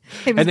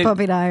 He was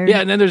pumping iron.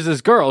 Yeah, and then there's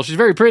this girl. She's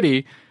very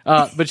pretty,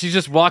 but she's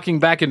just walking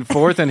back and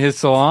forth in his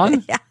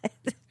salon.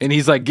 And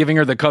he's like giving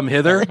her the come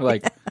hither.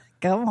 Like,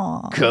 come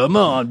on. Come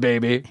on,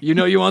 baby. You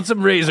know you want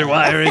some razor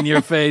wire in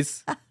your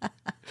face.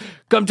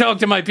 Come talk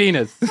to my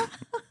penis.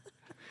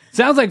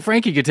 Sounds like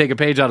Frankie could take a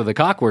page out of the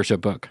cock worship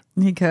book.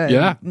 He could.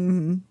 Yeah.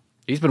 Mm-hmm.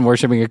 He's been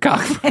worshiping a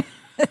cock.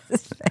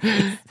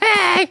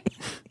 Hey!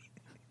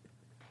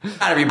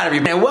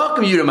 And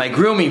welcome you to my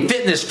grooming,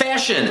 fitness,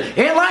 fashion,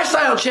 and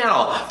lifestyle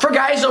channel for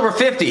guys over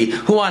 50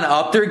 who want to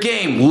up their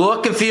game,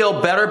 look and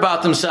feel better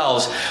about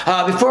themselves.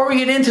 Before we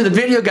get into the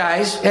video,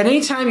 guys, at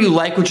any time you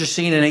like what you're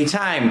seeing, at any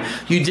time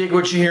you dig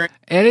what you're hearing,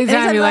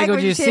 anytime you like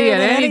what you see, at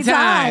any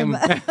time.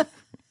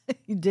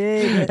 You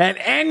dig. At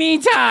any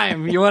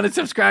time you want to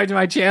subscribe to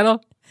my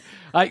channel.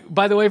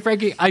 By the way,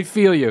 Frankie, I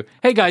feel you.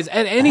 Hey, guys,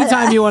 at any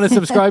time you want to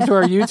subscribe to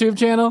our YouTube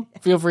channel,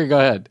 feel free. Go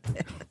ahead.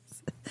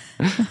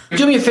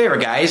 Do me a favor,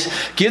 guys.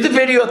 Give the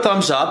video a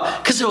thumbs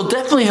up because it will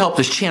definitely help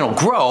this channel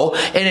grow.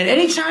 And at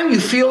any time you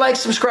feel like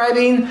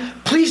subscribing,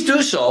 please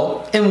do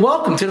so. And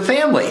welcome to the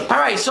family. All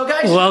right, so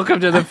guys.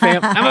 Welcome to the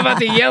family. I'm about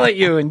to yell at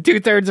you in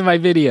 2/3 of my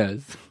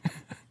videos.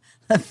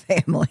 The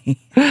family.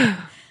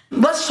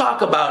 Let's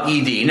talk about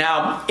ED.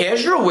 Now,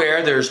 as you're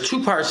aware, there's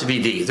two parts of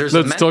ED.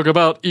 Let's talk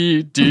about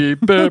ED,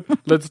 babe.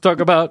 Let's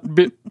talk about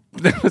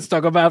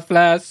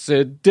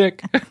flaccid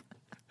dick.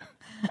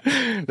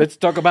 Let's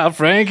talk about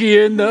Frankie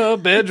in the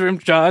bedroom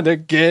trying to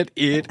get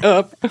it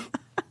up.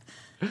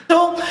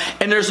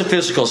 And there's a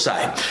physical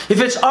side.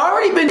 If it's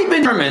already been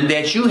determined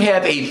that you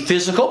have a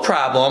physical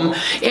problem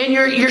and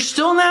you're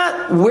still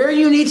not where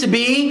you need to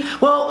be,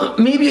 well,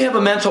 maybe you have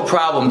a mental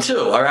problem too,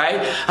 all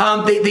right?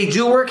 They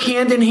do work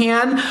hand in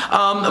hand.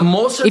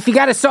 If you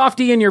got a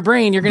softie in your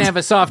brain, you're going to have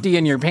a softie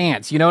in your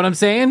pants. You know what I'm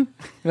saying?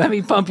 Let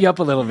me pump you up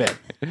a little bit.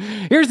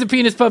 Here's the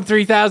Penis Pump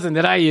 3000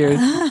 that I use.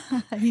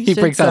 He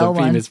breaks out a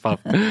penis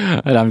pump,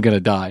 and I'm going to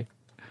die.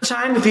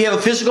 Time if you have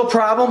a physical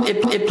problem,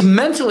 it's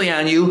mentally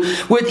on you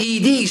with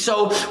ED.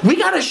 So we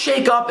got to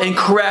shake up and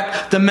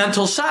correct the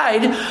mental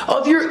side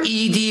of your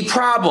ED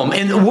problem.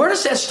 And where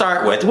does that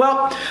start with?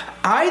 Well,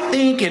 I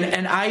think,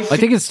 I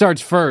think it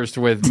starts first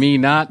with me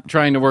not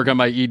trying to work on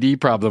my ED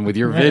problem with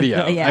your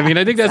video. Yeah, I mean,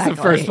 I think that's the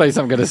first place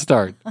I'm going to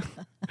start.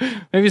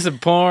 Maybe some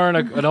porn,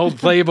 an old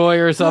Playboy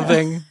or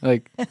something.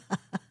 Like,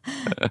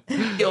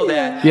 feel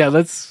that. Yeah,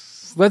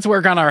 let's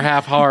work on our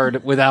half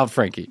hard without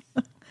Frankie.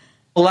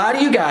 A lot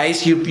of you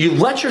guys, you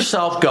let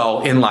yourself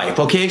go in life,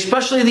 okay?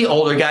 Especially the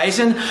older guys.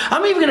 And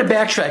I'm even going to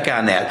backtrack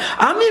on that.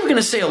 I'm even going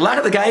to say a lot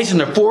of the guys in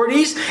their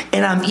 40s,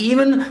 and I'm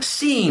even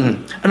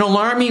seeing an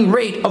alarming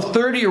rate of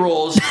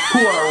 30-year-olds who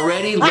are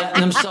already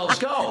letting themselves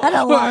go. An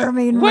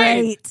alarming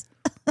rate.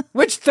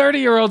 Which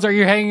 30-year-olds are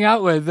you hanging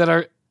out with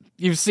that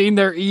you've seen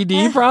their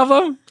ED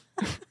problem?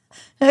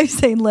 I'm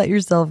saying let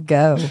yourself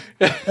go.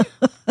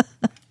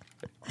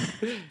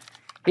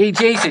 Hey,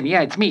 Jason.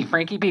 Yeah, it's me,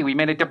 Frankie B. We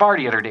met at the bar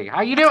the other day.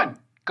 How you doing?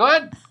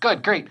 Good?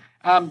 Good, great.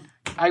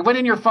 I went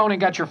in your phone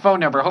and got your phone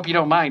number. Hope you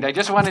don't mind. I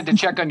just wanted to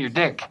check on your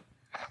dick.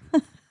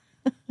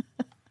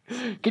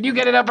 Can you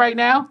get it up right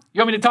now? You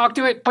want me to talk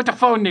to it? Put the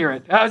phone near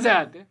it. How's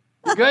that?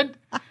 You good?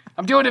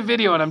 I'm doing a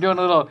video and I'm doing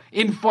a little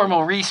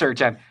informal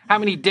research on how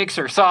many dicks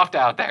are soft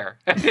out there.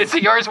 Is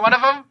yours one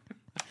of them?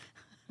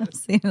 I'm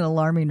seeing an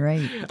alarming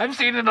rate. I'm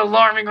seeing an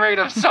alarming rate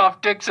of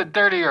soft dicks in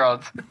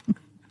 30-year-olds.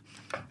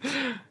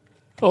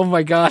 Oh,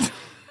 my God.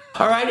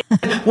 All right.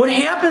 What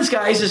happens,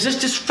 guys, is this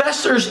just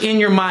festers in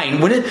your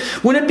mind when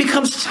it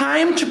becomes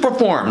time to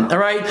perform. All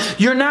right,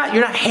 you're not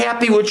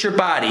happy with your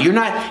body. You're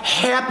not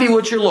happy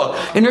with your look,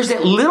 and there's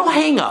that little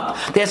hang up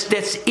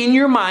that's in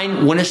your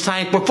mind when it's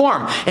time to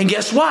perform. And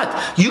guess what?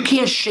 You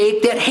can't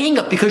shake that hang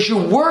up because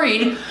you're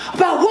worried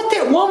about what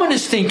that woman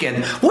is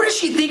thinking. What is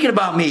she thinking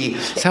about me?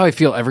 That's how I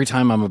feel every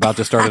time I'm about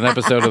to start an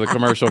episode of the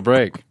commercial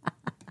break.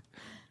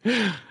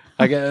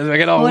 I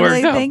get all worked up. What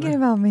are they thinking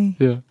about me?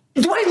 Yeah.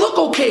 Do I look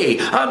okay?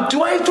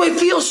 Do I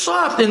feel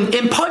soft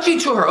and pudgy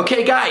to her?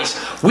 Okay, guys,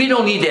 we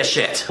don't need that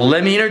shit.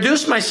 Let me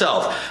introduce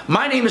myself.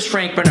 My name is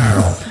Frank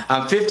Bernardo.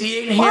 I'm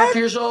 58 and a half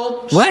years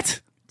old.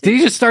 What? Did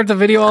he just start the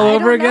video all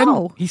over again?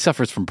 Know. He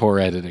suffers from poor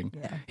editing.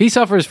 Yeah. He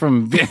suffers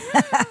from...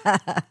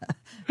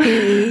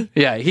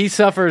 yeah, he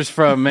suffers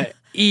from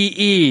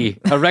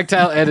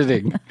erectile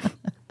editing.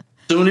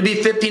 Soon to be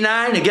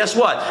 59, and guess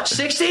what?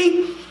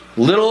 60?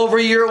 Little over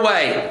a year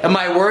away. Am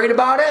I worried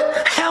about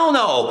it? Hell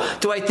no.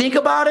 Do I think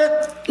about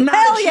it?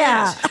 Not a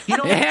chance. You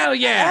know, hell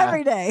yeah.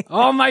 Every day.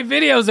 All my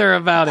videos are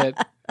about it.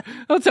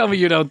 Don't tell me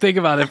you don't think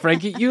about it,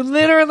 Frankie. You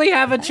literally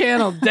have a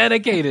channel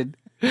dedicated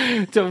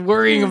to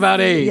worrying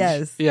about age.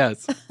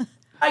 Yes.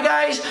 Hi,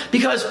 guys,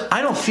 because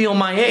I don't feel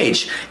my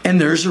age,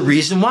 and there's a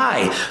reason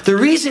why. The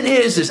reason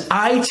is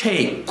I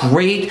take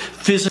great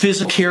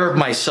physical care of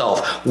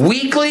myself,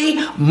 weekly,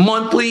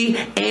 monthly,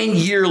 and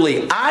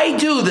yearly. I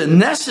do the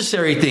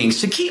necessary things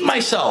to keep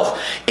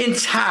myself in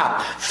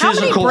top physical form. How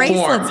many form.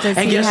 bracelets does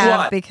and he guess have?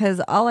 what? Because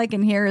all I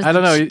can hear is I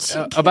don't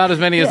know, about as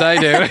many as I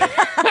do.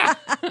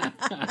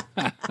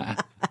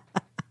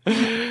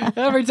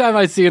 Every time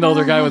I see an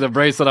older guy with a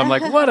bracelet, I'm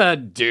like, what a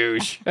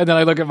douche. And then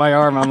I look at my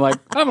arm, I'm like,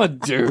 I'm a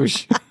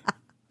douche.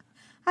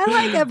 I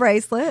like a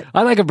bracelet.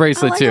 I like a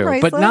bracelet too,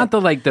 but not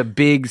the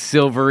big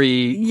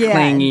silvery,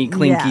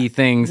 clingy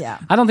things. Yeah.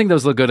 I don't think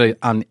those look good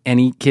on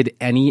any kid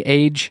any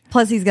age.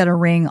 Plus, he's got a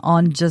ring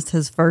on just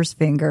his first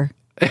finger.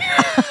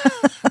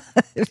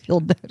 If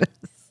you'll notice.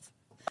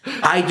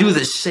 I do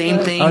the same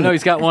thing. Oh, no,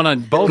 he's got one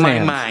on both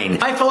hands.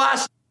 My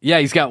philosophy. Yeah,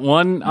 he's got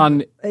one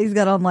on... He's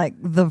got on, like,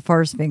 the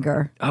first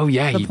finger. Oh,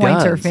 yeah, the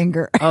pointer does.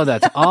 finger. Oh,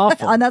 that's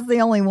awful. And that's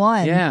the only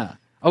one. Yeah.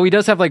 Oh, he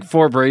does have, like,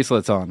 4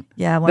 bracelets on.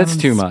 Yeah, one that's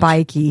of too them's much.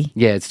 Spiky.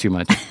 Yeah, it's too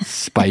much.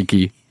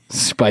 Spiky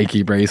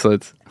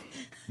bracelets.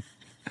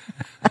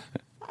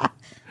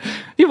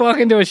 You walk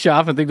into a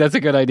shop and think that's a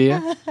good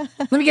idea?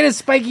 Let me get a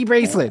spiky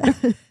bracelet.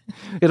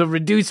 It'll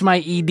reduce my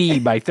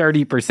ED by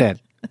 30%.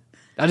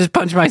 I'll just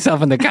punch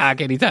myself in the cock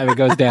anytime it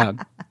goes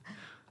down.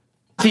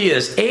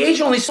 Is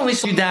age only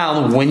slows you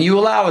down when you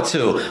allow it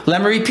to.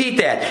 Let me repeat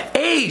that.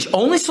 Age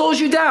only slows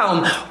you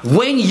down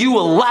when you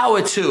allow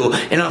it to.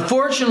 And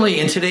unfortunately,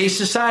 in today's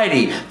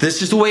society,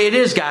 this is the way it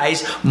is,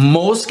 guys.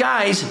 Most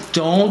guys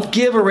don't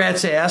give a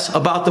rat's ass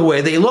about the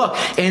way they look.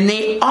 And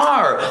they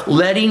are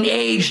letting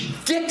age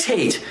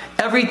dictate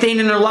everything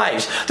in their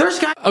lives. There's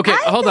guys... Okay,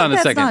 hold on a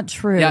second. That's not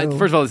true. Yeah,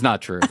 first of all, it's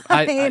not true.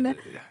 I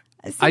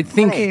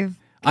think... Brave.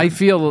 I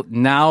feel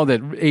now that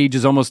age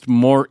is almost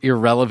more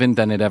irrelevant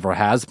than it ever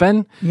has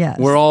been. Yes.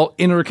 We're all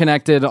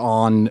interconnected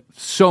on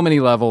so many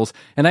levels.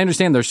 And I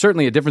understand there's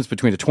certainly a difference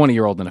between a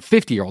 20-year-old and a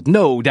 50-year-old.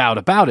 No doubt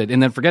about it.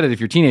 And then forget it,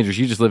 if you're teenagers,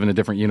 you just live in a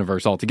different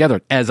universe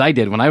altogether, as I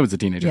did when I was a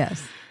teenager.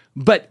 Yes.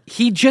 But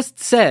he just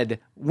said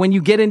when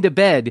you get into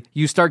bed,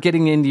 you start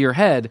getting into your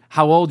head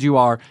how old you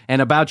are and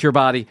about your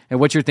body and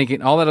what you're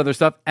thinking, all that other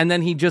stuff. And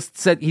then he just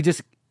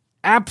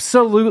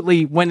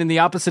absolutely went in the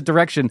opposite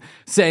direction,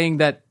 saying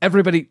that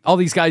all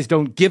these guys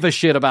don't give a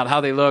shit about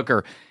how they look,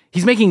 or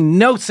he's making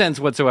no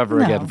sense whatsoever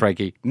again,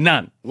 Frankie.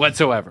 None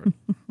whatsoever.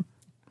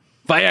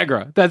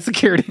 Viagra, that's the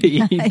cure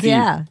to ED.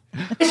 Yeah.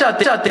 Guys out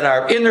there that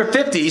are in their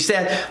 50s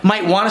that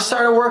might want to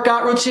start a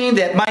workout routine,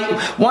 that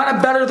might want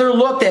to better their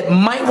look, that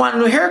might want a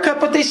new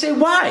haircut, but they say,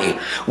 why?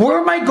 Where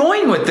am I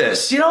going with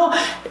this? You know,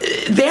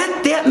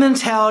 that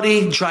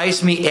mentality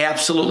drives me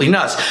absolutely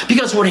nuts.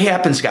 Because what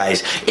happens,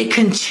 guys, it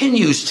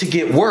continues to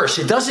get worse.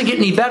 It doesn't get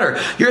any better.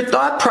 Your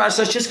thought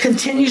process just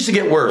continues to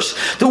get worse.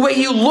 The way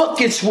you look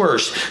gets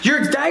worse.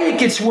 Your diet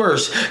gets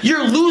worse.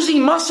 You're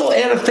losing muscle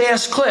at a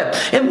fast clip.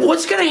 And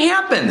what's going to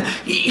happen?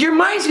 Your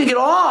mind's going to get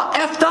all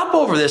effed up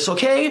over this.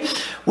 Okay,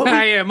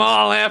 I am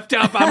all effed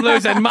up. I'm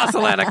losing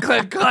muscle at a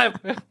clip.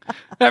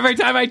 Every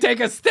time I take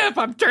a step,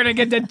 I'm turning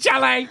into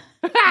jelly.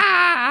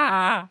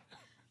 How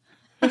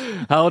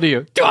old are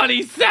you?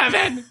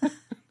 27.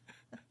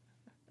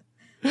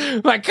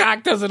 My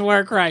cock doesn't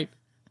work right.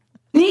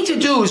 Need to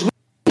do is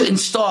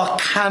install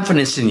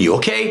confidence in you,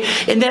 okay?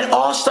 And that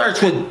all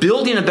starts with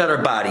building a better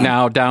body.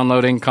 Now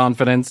downloading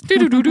confidence.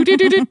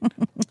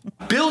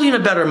 Building a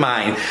better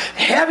mind,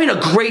 having a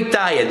great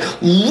diet,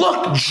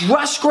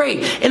 dress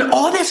great, and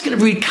all that's going to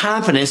breed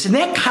confidence. And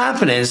that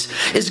confidence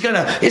is going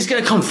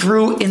to come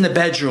through in the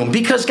bedroom.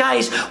 Because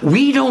guys,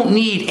 we don't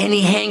need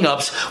any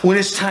hang-ups when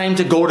it's time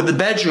to go to the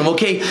bedroom.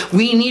 Okay,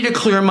 we need a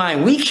clear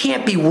mind. We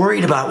can't be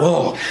worried about,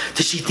 whoa,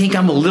 does she think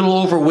I'm a little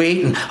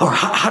overweight, or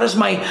how does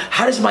my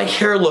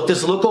hair look?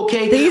 Does it look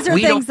okay? These are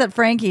things that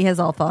Frankie has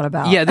all thought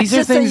about. Yeah, these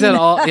are things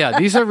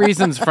these are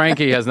reasons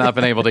Frankie has not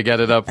been able to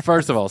get it up.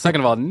 First of all,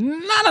 second of all,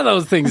 none of those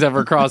those things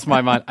ever cross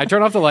my mind. I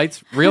turn off the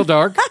lights, real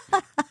dark.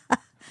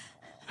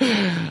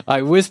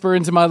 I whisper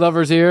into my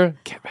lover's ear,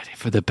 get ready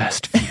for the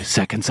best few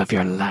seconds of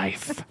your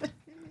life.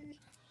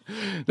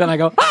 Then I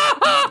go,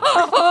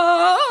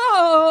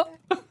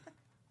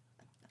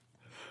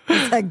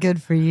 Is that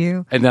good for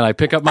you? And then I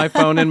pick up my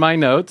phone and my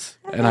notes,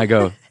 and I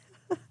go,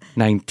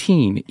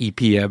 19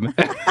 EPM.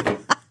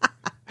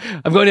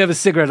 I'm going to have a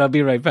cigarette. I'll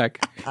be right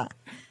back.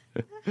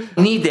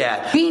 Need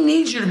that. He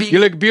needs you to be. You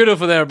look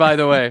beautiful there, by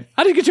the way.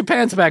 How did you get your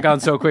pants back on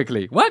so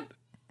quickly? What?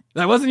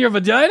 That wasn't your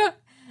vagina?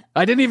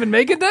 I didn't even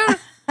make it there?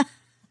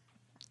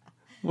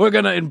 We're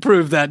going to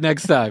improve that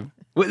next time.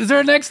 Is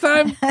there a next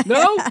time?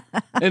 No?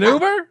 An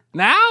Uber?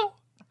 Now?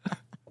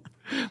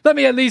 Let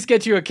me at least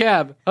get you a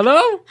cab.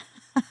 Hello?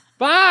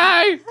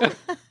 Bye. I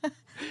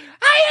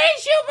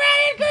hate you,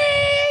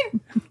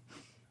 Brian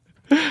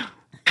Green.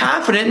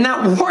 Confident,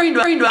 not worried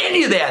about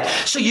any of that.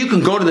 So you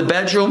can go to the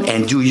bedroom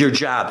and do your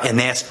job, and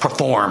that's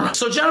perform.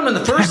 So, gentlemen,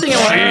 the first thing I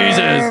want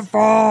Jesus.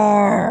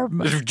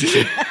 Perform. I'm here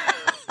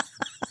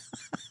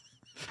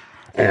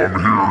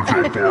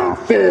to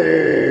perform.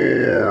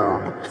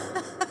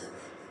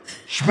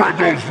 Spread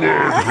those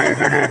legs,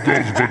 open up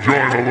those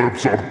vagina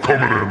lips, I'm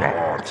coming in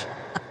hot.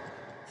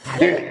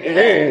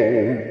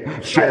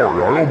 Oh, sorry, I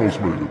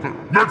almost made it there.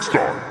 Next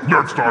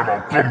time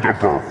I'll come to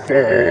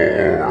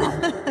perform.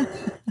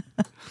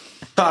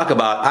 Talk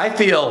about, I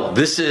feel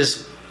this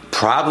is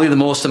probably the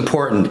most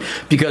important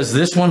because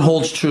this one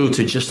holds true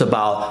to just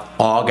about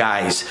all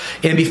guys.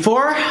 And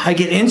before I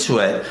get into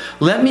it,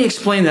 let me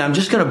explain that I'm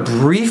just going to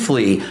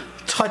briefly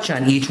touch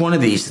on each one of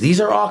these. These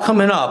are all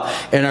coming up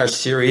in our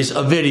series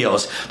of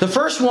videos. The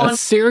first one... A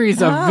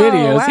series of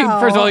videos? Wow.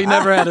 First of all, he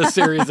never had a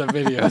series of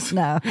videos.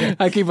 No.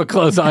 I keep a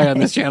close eye on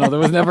this channel. There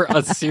was never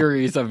a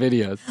series of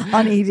videos.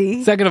 On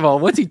ED. Second of all,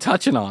 what's he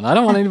touching on? I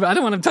don't want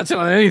him touching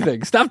on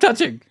anything. Stop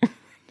touching.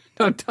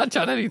 Don't touch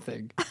on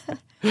anything.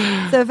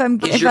 So if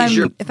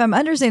I'm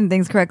understanding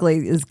things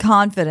correctly, is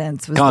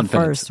confidence was the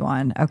first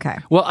one. Okay.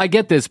 Well, I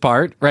get this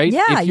part, right?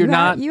 Yeah, if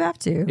you have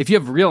to. If you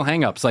have real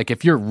hangups, like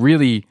if you're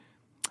really...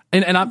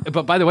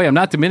 But by the way, I'm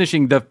not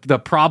diminishing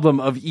the problem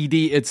of ED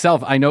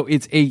itself. I know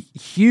it's a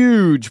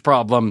huge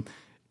problem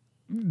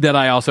that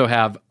I also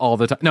have all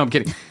the time. No, I'm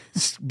kidding.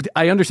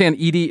 I understand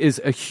ED is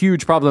a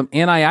huge problem,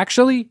 and I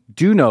actually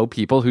do know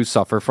people who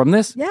suffer from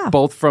this,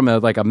 both from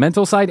a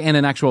mental side and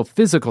an actual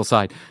physical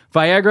side.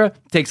 Viagra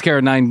takes care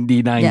of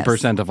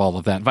 99% of all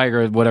of that.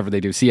 Viagra, whatever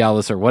they do,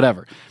 Cialis or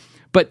whatever.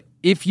 But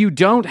if you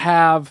don't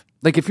have,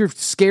 if you're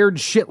scared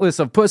shitless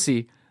of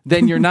pussy,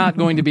 then you're not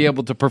going to be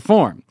able to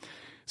perform.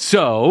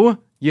 So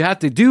you have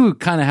to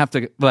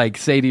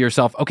say to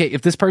yourself, okay,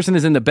 if this person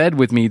is in the bed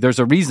with me, there's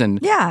a reason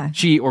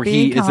she or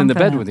he is in the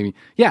bed with me.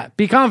 Yeah,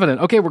 be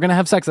confident. Okay, we're going to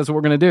have sex. That's what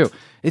we're going to do.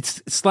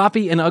 It's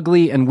sloppy and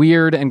ugly and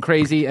weird and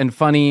crazy and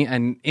funny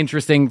and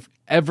interesting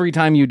every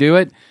time you do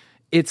it.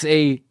 It's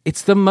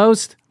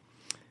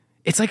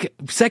like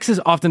sex is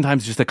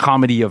oftentimes just a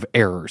comedy of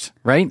errors,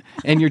 right?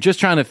 And you're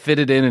just trying to fit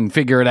it in and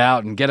figure it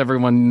out and get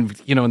everyone,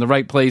 in the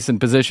right place and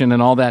position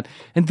and all that.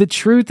 And the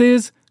truth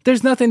is,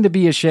 there's nothing to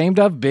be ashamed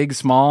of, big,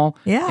 small,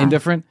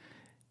 indifferent.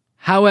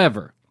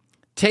 However,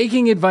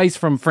 taking advice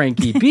from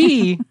Frankie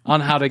B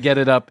on how to get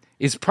it up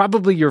is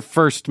probably your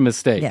first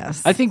mistake.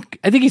 Yes. I think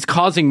he's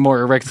causing more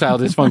erectile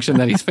dysfunction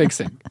than he's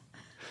fixing.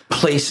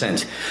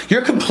 Complacent.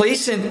 You're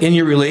complacent in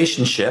your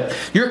relationship,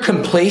 you're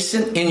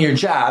complacent in your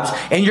jobs,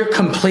 and you're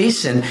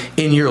complacent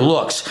in your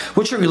looks.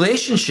 With your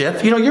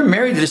relationship, you're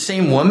married to the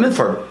same woman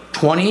for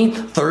 20,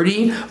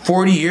 30,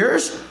 40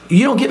 years.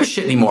 You don't give a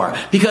shit anymore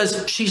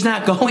because she's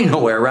not going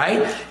nowhere,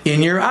 right?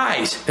 In your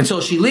eyes. Until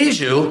she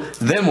leaves you,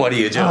 then what do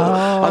you do?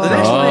 The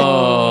next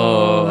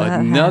one.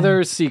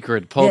 Another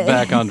secret pulled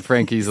back on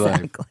Frankie's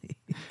life.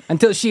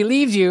 Until she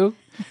leaves you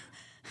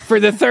for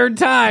the third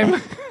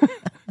time.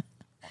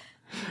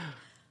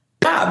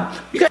 Job.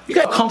 You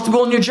got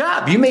comfortable in your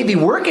job. You may be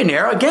working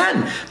there,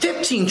 again,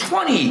 15,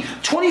 20,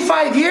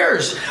 25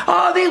 years.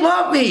 Oh, they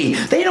love me.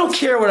 They don't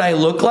care what I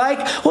look like.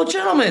 Well,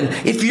 gentlemen,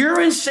 if you're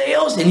in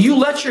sales and you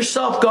let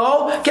yourself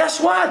go, guess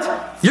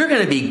what? You're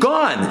going to be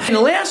gone. And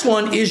the last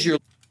one is your...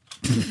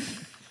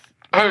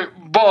 Hey,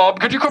 Bob,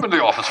 could you come into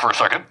the office for a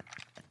second?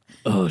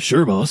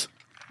 Sure, boss.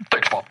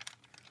 Thanks, Bob.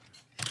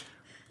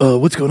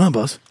 What's going on,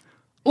 boss?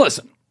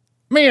 Listen.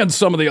 Me and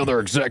some of the other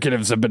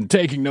executives have been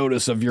taking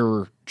notice of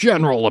your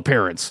general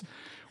appearance.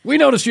 We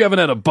noticed you haven't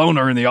had a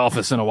boner in the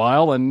office in a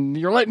while, and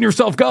you're letting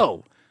yourself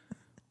go.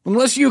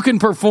 Unless you can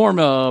perform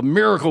a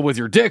miracle with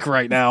your dick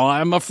right now,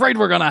 I'm afraid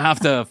we're going to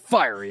have to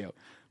fire you.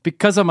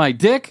 Because of my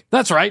dick?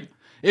 That's right.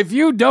 If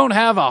you don't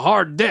have a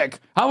hard dick,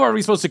 how are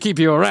we supposed to keep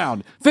you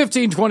around?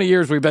 15, 20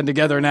 years we've been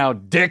together now,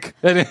 dick.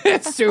 And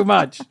it's too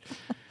much.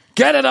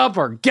 Get it up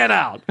or get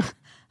out.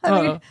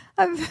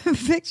 I'm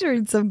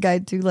picturing some guy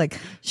too,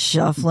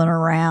 shuffling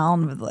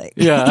around with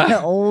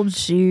old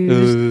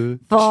shoes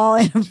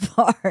falling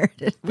apart.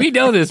 We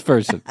know this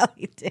person.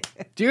 We do.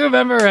 Do you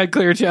remember at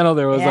Clear Channel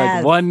there was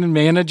one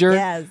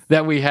manager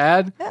that we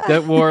had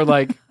that wore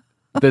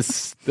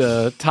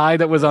the tie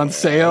that was on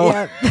sale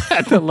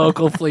at the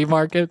local flea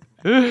market.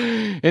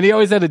 And he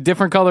always had a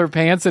different color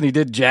pants than he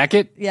did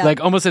jacket,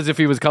 like almost as if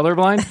he was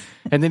colorblind.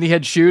 And then he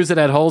had shoes that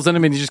had holes in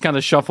them, and he just kind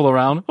of shuffle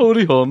around.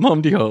 Holy ho,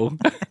 mumdy ho.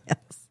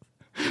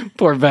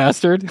 Poor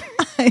bastard.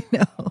 I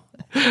know.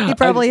 He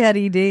probably had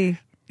ED.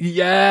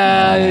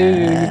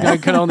 Yeah, I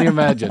can only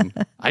imagine.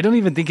 I don't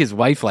even think his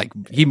wife,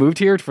 he moved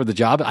here for the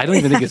job. I don't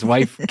even think his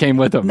wife came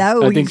with him.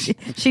 No, I think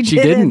she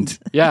didn't.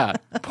 Yeah,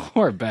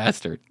 poor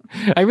bastard.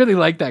 I really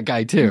like that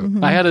guy, too.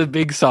 Mm-hmm. I had a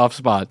big soft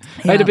spot.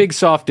 I had a big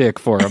soft dick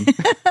for him.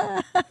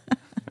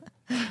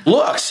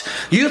 Looks.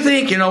 You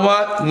think, you know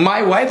what?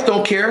 My wife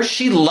don't care.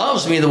 She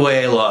loves me the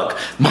way I look.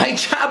 My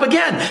job,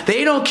 again,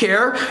 they don't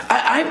care.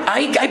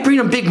 I bring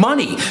them big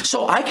money,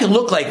 so I can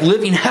look like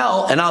living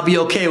hell, and I'll be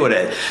okay with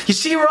it. You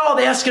see where all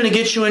that's going to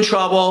get you in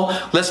trouble?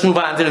 Let's move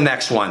on to the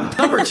next one.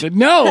 Number 2.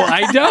 No,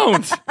 I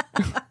don't.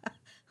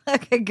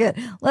 Okay, good.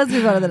 Let's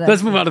move on to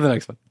the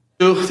next one.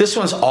 This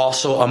one's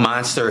also a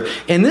monster,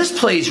 and this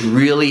plays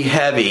really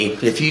heavy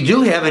if you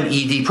do have an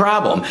ED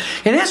problem,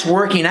 and that's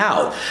working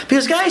out.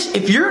 Because, guys,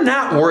 if you're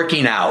not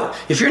working out,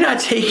 if you're not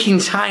taking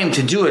time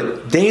to do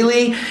it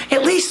daily,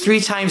 at least 3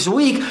 times a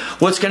week,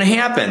 what's going to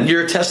happen?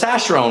 Your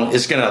testosterone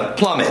is going to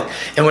plummet.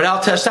 And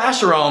without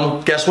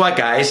testosterone, guess what,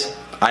 guys?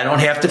 I don't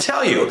have to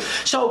tell you.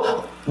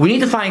 So we need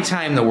to find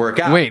time to work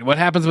out. Wait, what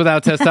happens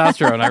without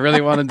testosterone? I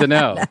really wanted to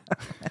know.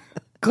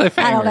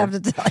 Cliffhanger. I don't have to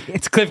tell you.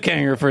 It's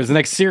cliffhanger for his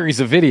next series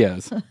of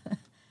videos.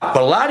 But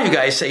a lot of you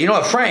guys say, you know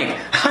what, Frank,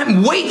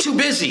 I'm way too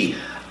busy.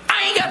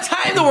 I ain't got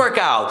time to work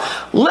out.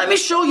 Let me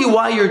show you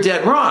why you're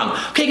dead wrong.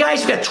 Okay,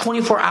 guys, you've got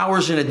 24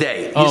 hours in a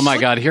day. Oh, my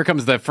God. Here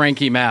comes the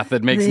Frankie math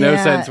that makes no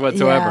sense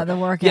whatsoever. Yeah, the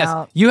workout.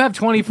 Yes, you have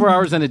 24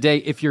 hours in a day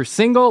if you're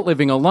single,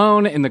 living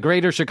alone in the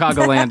greater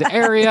Chicagoland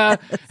area,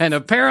 and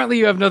apparently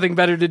you have nothing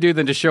better to do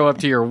than to show up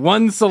to your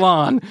one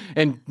salon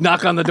and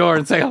knock on the door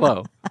and say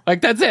hello.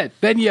 Like, that's it.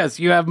 Then, yes,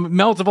 you have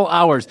multiple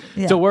hours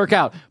to work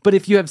out. But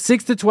if you have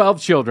 6 to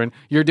 12 children,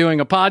 you're doing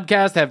a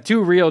podcast, have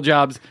 2 real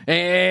jobs,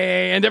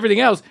 and everything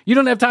else, you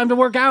don't have time to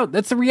work out.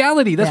 That's the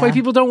reality. That's why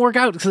people don't work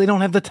out, because they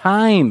don't have the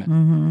time.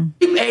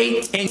 Mm-hmm.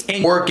 8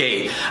 and work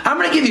 8. I'm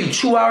going to give you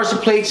 2 hours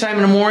of playtime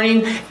in the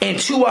morning and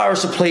 2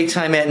 hours of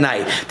playtime at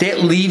night. That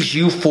leaves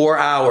you 4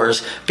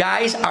 hours.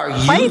 Guys, are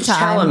you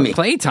telling me?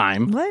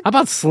 Playtime? What? How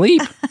about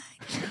sleep?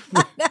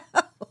 I know.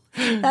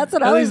 That's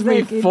what I was thinking.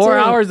 Leaves me 4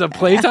 hours of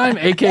playtime,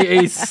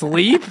 a.k.a.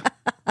 sleep?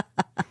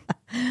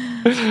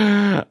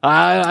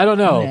 I don't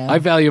know. Yeah. I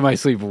value my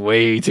sleep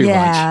way too much.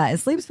 Yeah,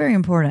 sleep's very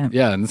important.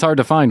 Yeah, and it's hard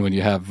to find when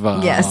you have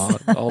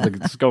all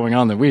that's going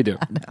on that we do.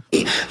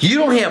 You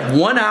don't have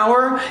 1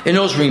 hour in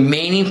those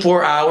remaining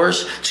 4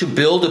 hours to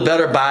build a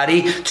better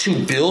body,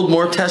 to build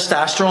more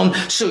testosterone,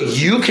 so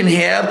you can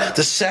have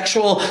the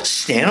sexual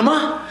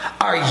stamina?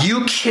 Are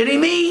you kidding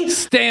me?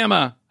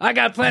 Stamina. I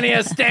got plenty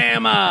of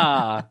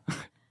stamina.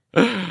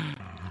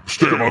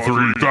 Stamina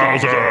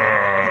 3000!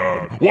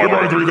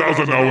 Wi-Fi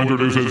 3000 now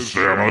introduces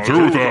Stamina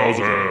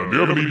 2000. Do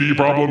you have an ED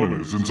problem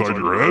and it's inside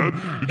your head?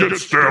 You get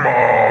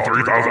Stamina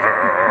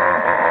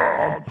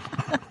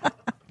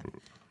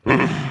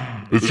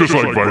 3000! It's just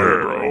like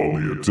Viagra,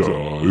 only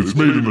it's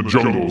made in the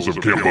jungles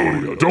of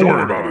Cambodia. Don't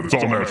worry about it, it's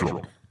all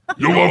natural.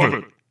 You'll love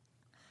it.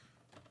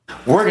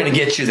 We're going to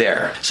get you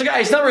there. So,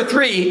 guys, number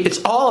 3, it's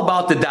all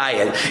about the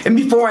diet. And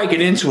before I get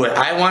into it,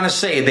 I want to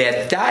say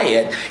that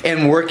diet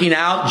and working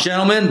out,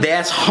 gentlemen,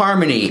 that's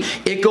harmony.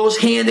 It goes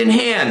hand in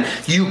hand.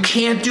 You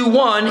can't do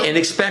one and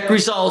expect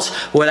results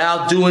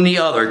without doing the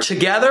other.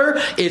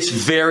 Together, it's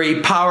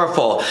very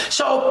powerful.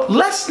 So,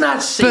 let's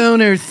not say...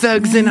 Boner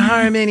thugs in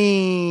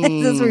harmony.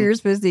 Is this where you're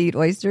supposed to eat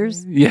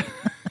oysters? Yeah.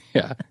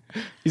 Yeah.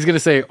 He's going to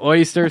say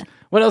oysters.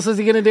 What else is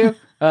he going to do?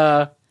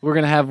 We're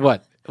going to have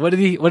what? What did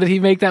he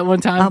make that one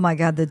time? Oh my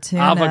God, the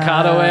tuna.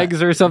 Avocado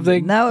eggs or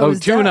something? No, it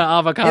was tuna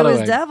avocado eggs. It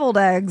was deviled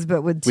eggs,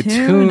 but with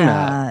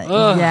tuna.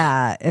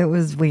 Yeah, it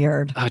was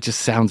weird. Oh, it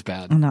just sounds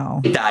bad.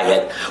 No.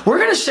 Diet. We're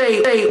going to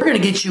say, hey, we're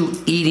going to get you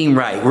eating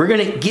right. We're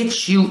going to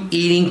get you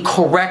eating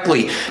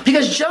correctly.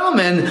 Because,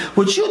 gentlemen,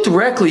 what you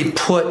directly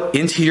put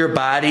into your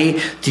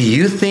body, do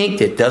you think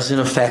that doesn't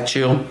affect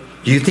you?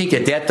 Do you think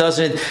that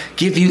doesn't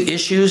give you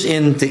issues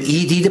in the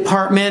ED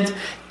department?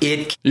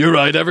 You're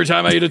right. Every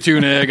time I eat a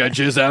tuna egg, I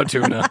jizz out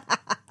tuna.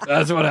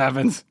 That's what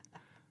happens.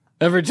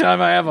 Every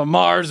time I have a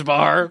Mars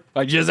bar,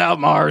 I jizz out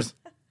Mars.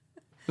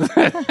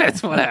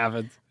 That's what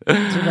happens.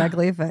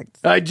 Directly affects.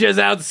 I jizz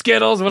out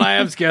Skittles when I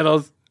have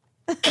Skittles.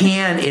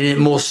 Can, and it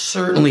most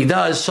certainly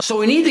does. So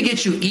we need to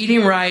get you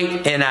eating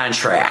right and on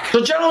track.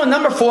 So, gentlemen,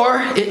 number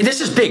 4,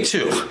 this is big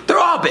too. They're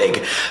all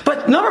big.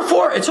 But number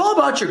 4, it's all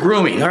about your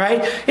grooming, all right?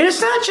 And it's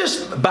not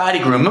just body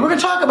grooming. We're going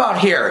to talk about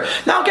hair.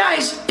 Now,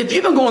 guys, if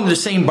you've been going to the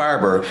same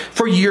barber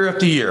for year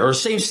after year, or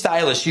same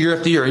stylist year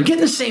after year, and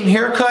getting the same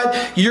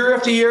haircut year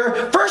after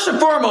year, first and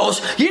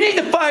foremost, you need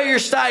to fire your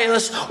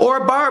stylist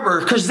or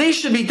barber, because they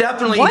should be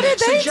definitely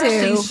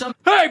suggesting some...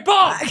 Hey,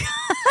 Bob!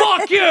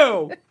 Fuck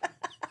you!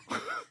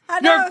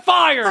 You're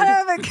fired! I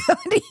haven't come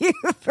to you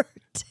for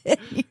 10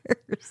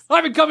 years.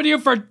 I've been coming to you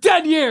for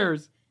 10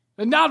 years!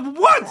 And not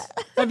once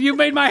have you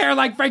made my hair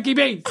like Frankie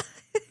B's!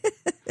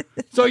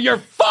 So you're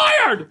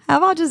fired. How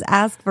about just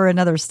ask for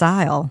another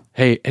style?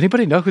 Hey,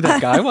 anybody know who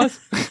that guy was?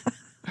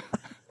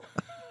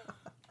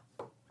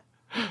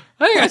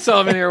 I think I saw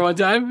him in here one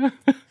time.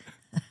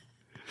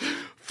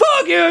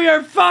 Fuck you,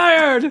 you're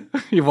fired.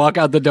 You walk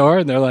out the door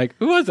and they're like,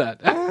 who was that?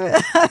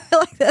 I feel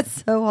like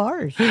that's so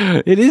harsh.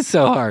 It is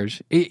so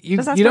harsh. You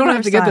don't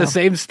have to get the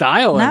same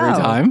style every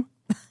time.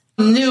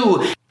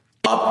 New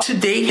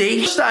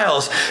up-to-date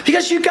styles,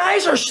 because you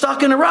guys are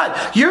stuck in a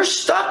rut. You're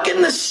stuck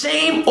in the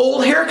same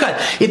old haircut.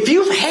 If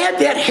you've had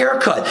that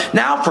haircut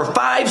now for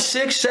 5,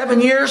 6,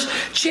 7 years,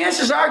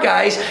 chances are,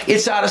 guys,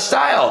 it's out of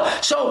style.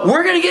 So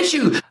we're going to get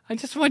you. I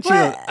just want you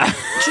to,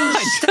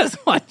 I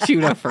just want you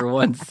to, for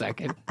 1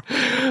 second,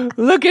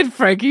 look at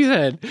Frankie's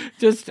head.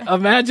 Just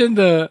imagine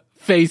the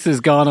face has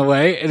gone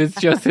away and it's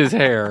just his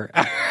hair.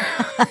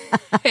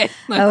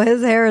 Oh,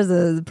 his hair is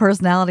a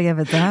personality of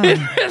its own. It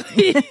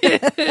really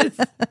is.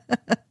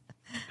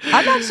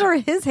 I'm not sure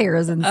his hair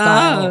is in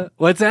style.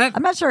 What's that?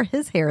 I'm not sure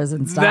his hair is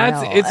in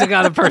style. It's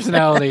got a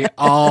personality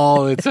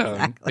all its own.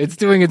 Exactly. It's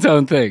doing its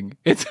own thing.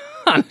 It's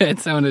on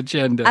its own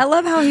agenda. I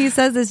love how he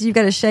says this. You've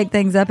got to shake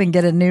things up and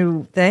get a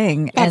new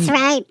thing. That's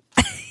right.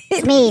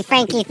 It's me,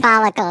 Frankie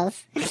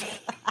Follicles.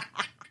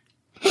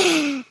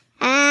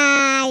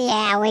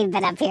 Yeah, we've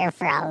been up here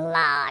for a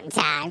long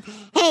time.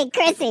 Hey,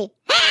 Chrissy,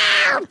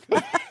 help!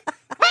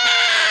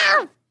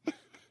 Help!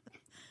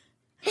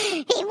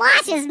 He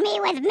washes me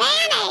with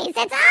mayonnaise.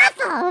 It's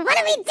awful. What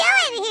are we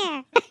doing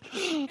here?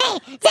 Hey,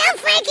 tell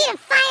Frankie to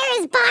fire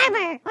his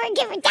barber or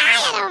give a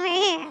diet over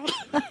here.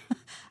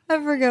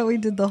 I forgot we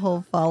did the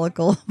whole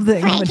follicle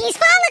thing. Frankie's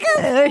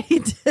follicles. He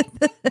did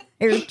the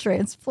hair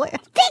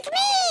transplant. Pick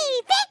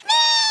me! Pick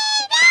me!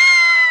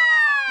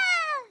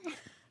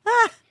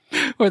 No!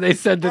 Where they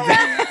said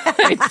that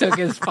they took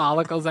his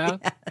follicles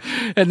out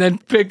and then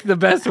picked the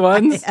best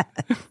ones. Yes.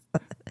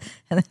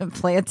 And then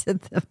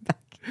planted them back.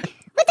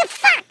 What the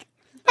fuck?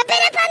 I've been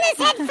up on this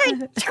head for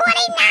 29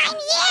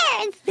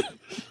 years.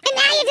 And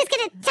now you're just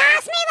going to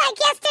toss me like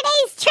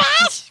yesterday's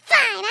trash?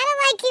 Fine, I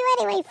don't like you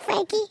anyway,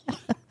 Frankie.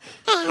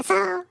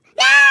 Asshole.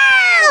 No!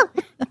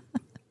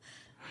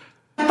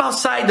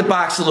 Outside the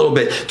box a little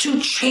bit to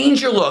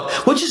change your look,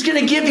 which is going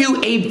to give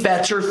you a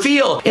better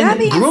feel. And that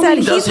being said,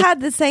 he's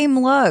had the same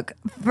look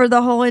for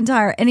the whole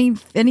entire any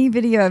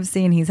video I've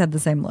seen. He's had the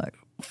same look.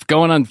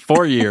 Going on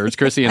 4 years,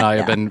 Chrissy and I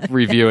have been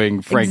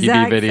reviewing Frankie D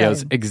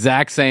videos.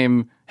 Exact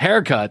same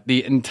haircut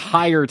the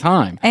entire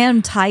time.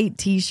 And tight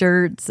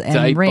T-shirts and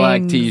tight rings.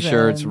 Black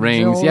T-shirts,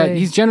 rings. Jewelry. Yeah,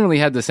 he's generally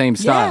had the same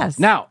style. Yes.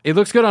 Now, it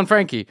looks good on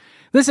Frankie.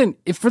 Listen,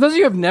 if for those of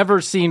you who have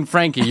never seen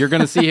Frankie, you're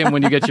going to see him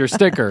when you get your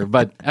sticker.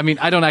 But, I mean,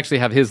 I don't actually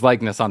have his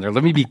likeness on there.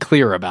 Let me be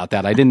clear about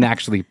that. I didn't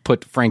actually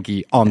put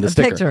Frankie on the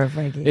sticker. Picture of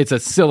Frankie. It's a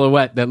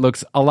silhouette that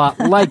looks a lot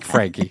like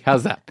Frankie.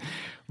 How's that?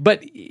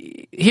 But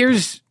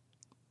here's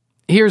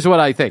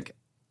what I think.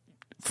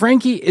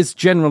 Frankie is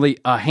generally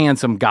a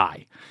handsome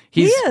guy.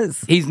 He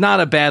is. He's not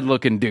a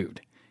bad-looking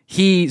dude.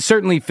 He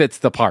certainly fits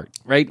the part,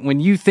 right? When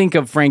you think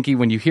of Frankie,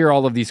 when you hear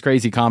all of these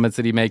crazy comments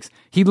that he makes,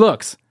 he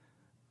looks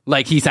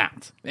like he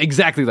sounds.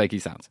 Exactly like he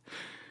sounds.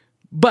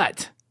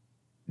 But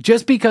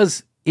just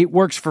because it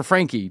works for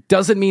Frankie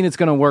doesn't mean it's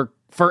going to work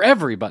for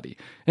everybody.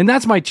 And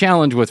that's my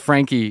challenge with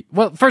Frankie.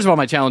 Well, first of all,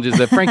 my challenge is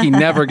that Frankie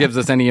never gives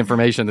us any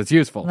information that's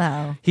useful.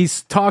 No. He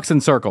talks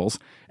in circles.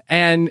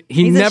 And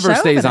he never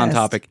stays on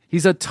topic.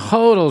 He's a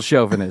total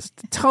chauvinist,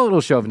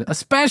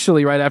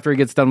 especially right after he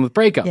gets done with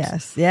breakups.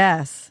 Yes,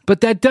 yes.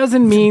 But that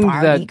doesn't mean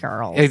party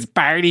girls. It's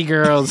party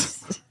girls.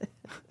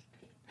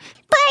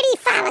 Party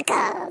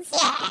follicles,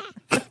 yeah.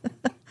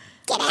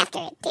 Get after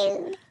it,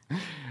 dude.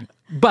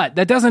 But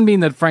that doesn't mean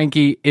that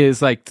Frankie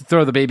is like to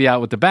throw the baby out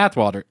with the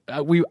bathwater.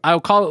 I'll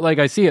call it like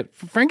I see it.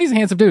 Frankie's a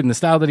handsome dude, and the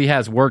style that he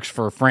has works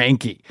for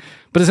Frankie.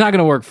 But it's not going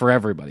to work for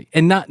everybody.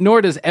 And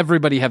nor does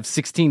everybody have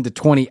 16 to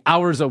 20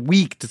 hours a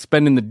week to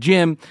spend in the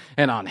gym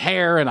and on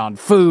hair and on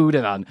food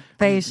and on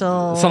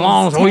facial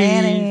salons,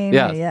 tanning,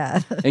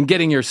 yeah. And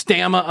getting your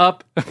stamina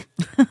up.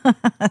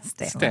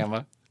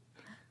 Stamina.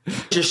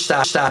 Just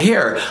stop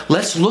here.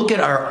 Let's look at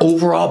our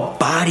overall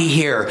body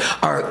hair,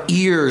 our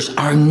ears,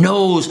 our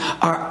nose,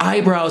 our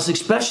eyebrows,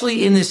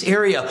 especially in this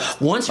area.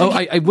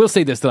 I will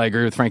say this, that I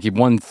agree with Frankie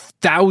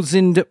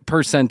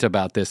 1,000%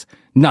 about this.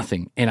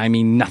 Nothing, and I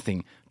mean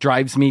nothing,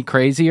 drives me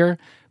crazier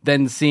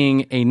than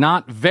seeing a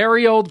not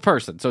very old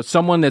person, so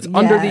someone that's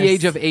under the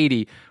age of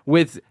 80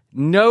 with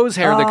nose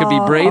hair that could be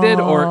braided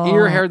or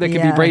ear hair that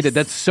could be braided.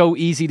 That's so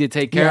easy to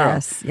take care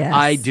of. Yes.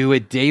 I do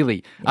it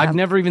daily. Yep.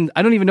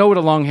 I don't even know what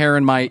a long hair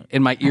in my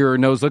ear or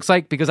nose looks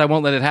like because I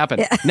won't let it happen.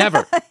 Yeah.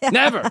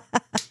 Never.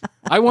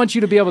 I want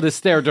you to be able to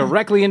stare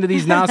directly into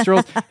these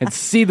nostrils and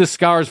see the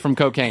scars from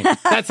cocaine.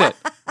 That's it.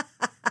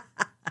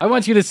 I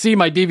want you to see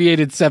my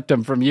deviated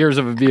septum from years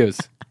of abuse.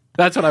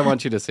 That's what I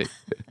want you to see.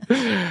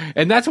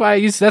 And that's why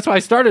I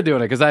started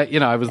doing it, because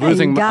I was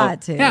losing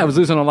I was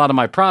losing a lot of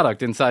my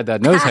product inside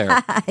that nose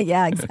hair.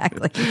 Yeah,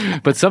 exactly.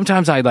 But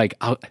sometimes I don't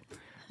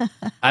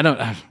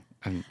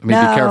be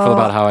careful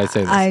about how I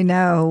say this. I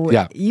know.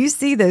 Yeah. You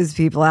see those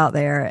people out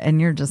there and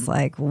you're just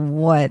like,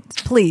 what?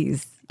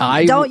 Please.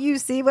 Don't you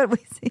see what we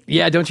see?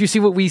 Yeah, don't you see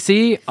what we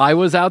see? I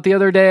was out the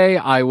other day.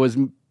 I was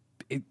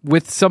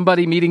with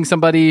somebody, meeting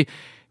somebody,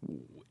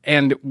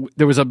 and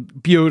there was a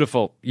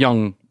beautiful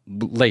young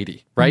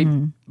lady, right?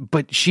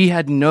 But she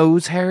had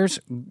nose hairs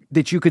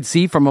that you could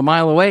see from a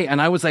mile away,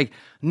 and I was like,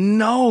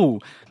 no.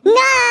 Take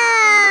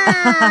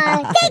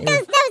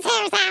those nose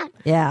hairs out.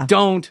 Yeah.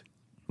 Don't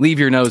leave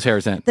your nose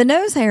hairs in. The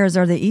nose hairs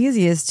are the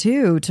easiest,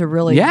 too, to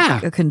really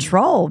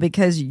control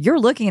because you're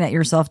looking at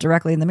yourself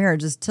directly in the mirror.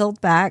 Just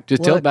tilt back.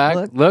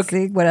 Look.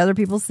 See what other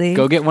people see.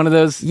 Go get one of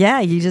those.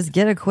 Yeah, you just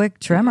get a quick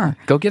trimmer.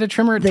 Go get a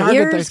trimmer at the Target.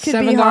 Ears They're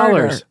could $7. be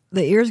harder.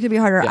 The ears could be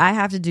harder. Yeah. I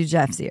have to do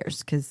Jeff's ears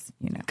because,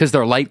 Because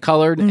they're light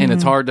colored and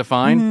it's hard to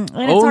find.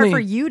 And it's hard for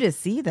you to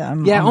see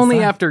them. Yeah,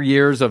 only after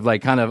years of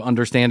like kind of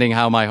understanding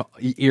how my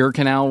ear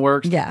canal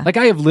works. Yeah. Like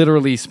I have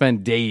literally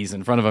spent days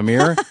in front of a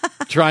mirror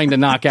trying to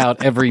knock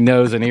out every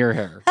nose and ear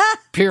hair.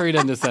 Period.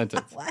 End of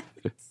sentence.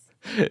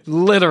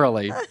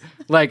 Literally.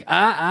 Like,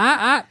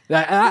 I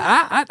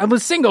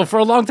was single for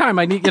a long time.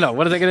 I need,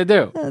 what are they going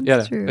to do?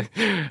 That's true.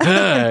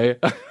 Hey.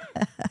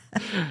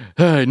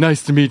 Hey,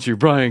 nice to meet you,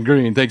 Brian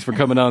Green. Thanks for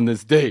coming on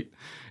this date.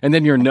 And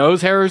then your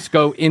nose hairs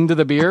go into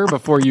the beer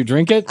before you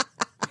drink it.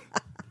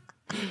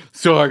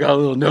 So I got a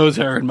little nose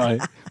hair in my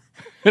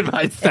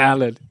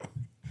salad.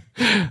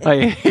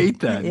 I hate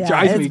that. It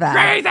drives me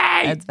crazy.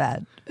 It's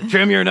bad.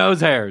 Trim your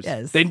nose hairs.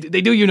 Yes. They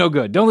do you no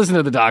good. Don't listen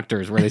to the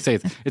doctors where they say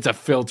it's a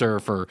filter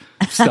for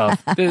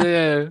stuff.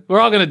 We're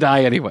all going to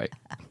die anyway.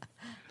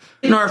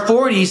 In our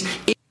 40s,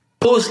 it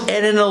goes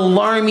at an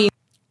alarming.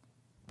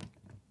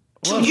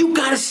 So you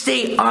got to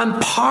stay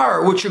on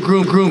par with your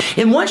groom.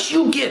 And once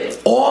you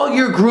get all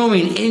your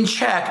grooming in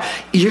check,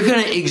 you're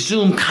going to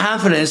exhume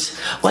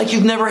confidence like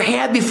you've never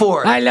had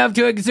before. I love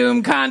to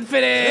exhume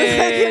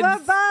confidence.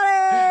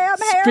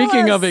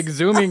 Speaking of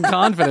exhuming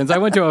confidence, I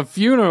went to a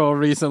funeral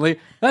recently.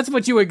 That's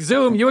what you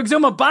exhume. You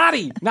exhume a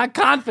body, not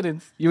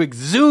confidence. You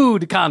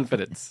exude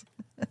confidence.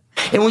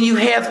 And when you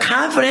have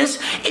confidence,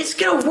 it's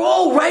going to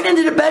roll right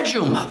into the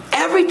bedroom.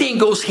 Everything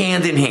goes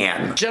hand in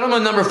hand.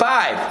 Gentleman number 5,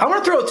 I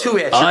want to throw 2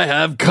 at you. I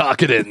have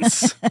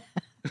cockidence.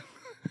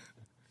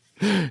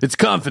 It's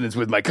confidence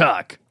with my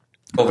cock.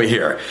 Over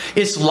here.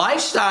 It's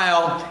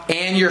lifestyle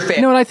and your family.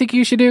 You know what I think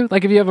you should do?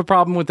 Like if you have a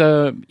problem with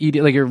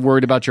eating, like you're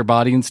worried about your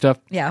body and stuff.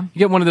 Yeah. You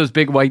get one of those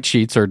big white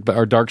sheets or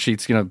dark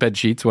sheets, bed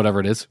sheets, whatever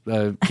it is,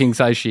 king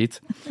size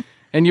sheets.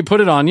 And you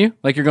put it on you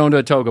like you're going to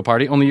a toga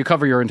party, only you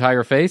cover your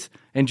entire face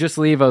and just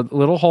leave a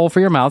little hole for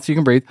your mouth so you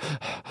can breathe.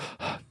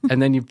 And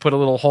then you put a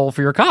little hole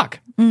for your cock.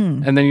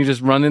 And then you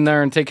just run in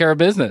there and take care of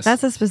business.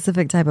 That's a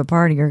specific type of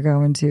party you're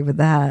going to with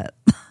that.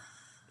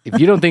 If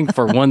you don't think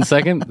for 1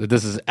 second that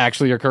this has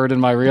actually occurred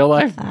in my real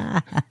life,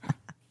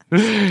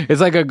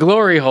 it's like a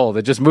glory hole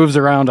that just moves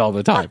around all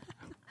the time.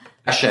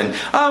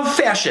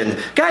 Fashion.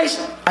 Guys,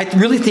 I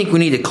really think we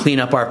need to clean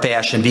up our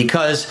fashion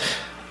because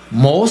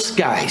most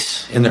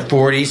guys in their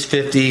 40s,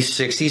 50s,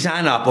 60s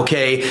on up,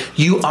 okay,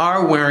 you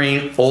are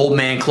wearing old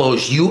man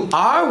clothes. You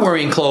are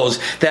wearing clothes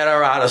that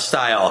are out of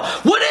style.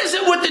 What is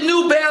it with the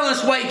New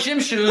Balance white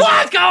gym shoes?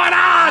 What's going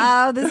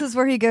on? Oh, this is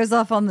where he goes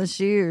off on the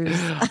shoes.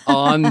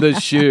 On the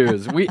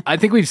shoes. I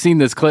think we've seen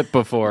this clip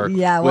before.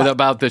 Yeah,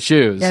 about the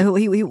shoes. Yeah,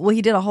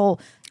 he did a whole.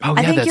 Oh,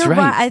 I yeah, think that's you're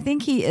right. I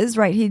think he is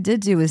right. He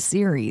did do a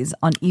series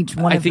on each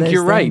one of those I think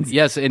you're right.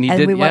 Yes, and he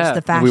did. We watched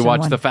the fashion We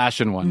watched one. the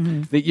fashion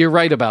one. You're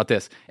right about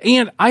this.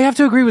 And I have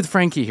to agree with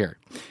Frankie here.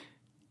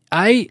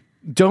 I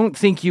don't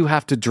think you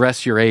have to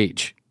dress your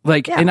age.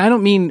 And I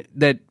don't mean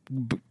that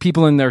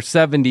people in their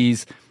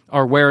 70s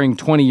are wearing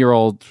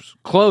 20-year-old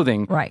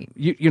clothing. Right.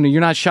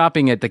 You're not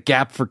shopping at the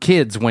Gap for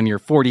kids when you're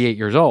 48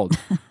 years old.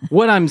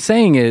 What I'm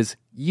saying is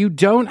you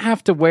don't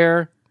have to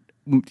wear,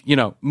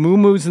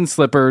 muumuus and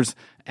slippers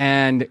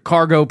and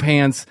cargo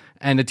pants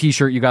and a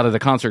T-shirt you got at a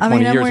concert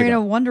 20 years ago. I'm wearing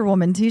a Wonder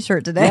Woman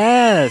T-shirt today.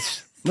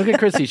 Yes. Look at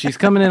Chrissy. She's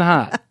coming in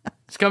hot.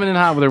 She's coming in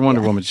hot with her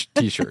Wonder Woman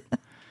T-shirt.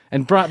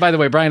 And by the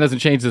way, Brian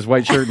hasn't changed his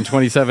white shirt in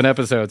 27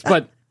 episodes,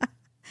 but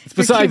it's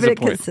besides the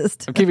point.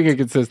 I'm keeping it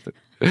consistent.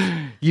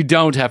 You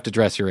don't have to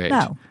dress your age.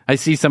 No. I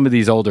see some of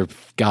these older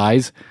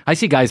guys. I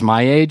see guys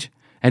my age,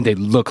 and they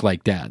look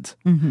like dads.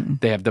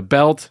 They have the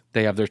belt.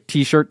 They have their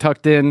T-shirt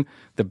tucked in.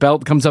 The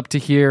belt comes up to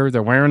here.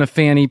 They're wearing a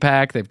fanny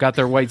pack. They've got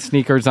their white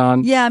sneakers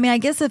on. Yeah, I mean, I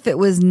guess if it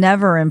was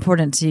never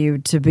important to you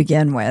to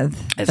begin with,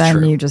 then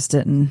true. you just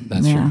didn't.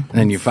 That's true.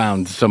 And you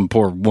found some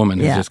poor woman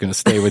who's just going to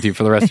stay with you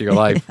for the rest of your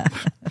life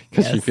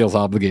because she feels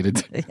obligated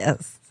to.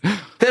 Yes.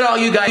 That all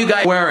you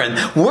guys wearing.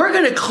 We're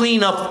going to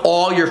clean up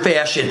all your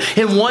fashion.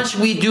 And once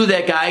we do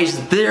that,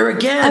 guys, there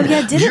again,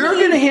 you're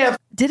going to have...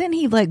 Didn't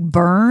he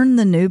burn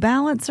the New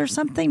Balance or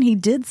something? He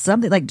did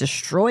something,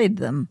 destroyed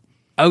them.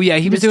 Oh, yeah,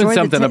 he was doing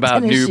something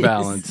about New shoes.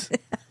 Balance.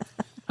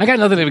 I got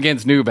nothing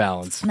against New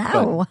Balance.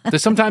 No. But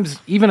there's sometimes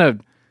even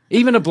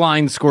a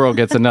blind squirrel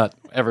gets a nut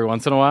every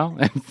once in a while.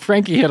 And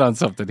Frankie hit on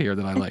something here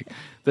that I like.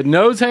 The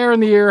nose hair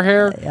and the ear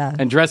hair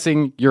and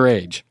dressing your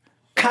age.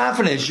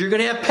 Confidence. You're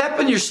going to have pep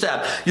in your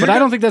step. I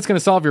don't think that's going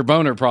to solve your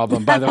boner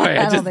problem, by the way.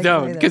 I just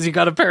don't. Because you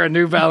got a pair of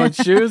New Balance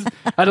shoes.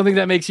 I don't think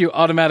that makes you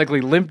automatically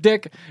limp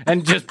dick.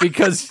 And just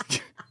because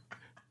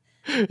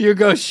You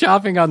go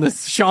shopping on the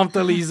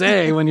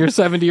Champs-Élysées when you're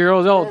 70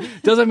 years old.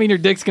 Doesn't mean your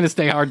dick's going to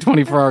stay hard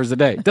 24 hours a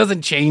day.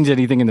 Doesn't change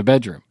anything in the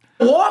bedroom.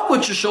 Walk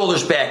with your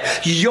shoulders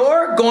back.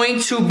 You're going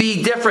to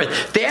be different.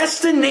 That's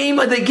the name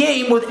of the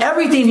game with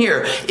everything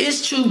here,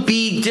 is to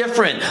be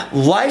different.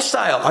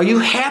 Lifestyle. Are you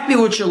happy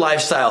with your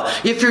lifestyle?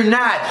 If you're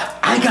not,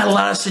 I got a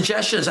lot of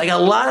suggestions. I got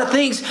a lot of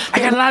things. I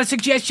got a lot of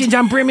suggestions.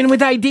 I'm brimming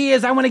with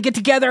ideas. I want to get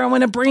together. I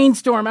want to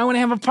brainstorm. I want to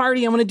have a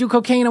party. I want to do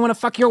cocaine. I want to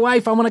fuck your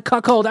wife. I want to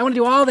cuckold. I want to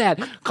do all that.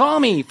 Call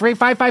me.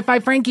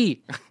 555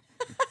 Frankie.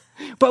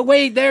 But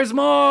wait, there's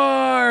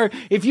more.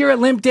 If you're a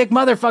limp dick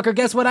motherfucker,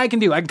 guess what I can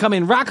do? I can come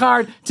in rock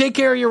hard, take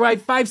care of your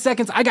wife, 5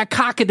 seconds. I got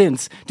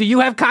cockadence. Do you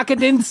have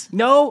cockadence?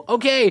 No?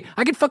 Okay.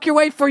 I can fuck your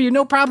wife for you,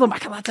 no problem. I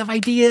got lots of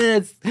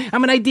ideas.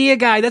 I'm an idea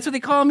guy. That's what they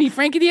call me,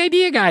 Frankie the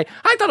idea guy.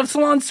 I thought of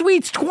salon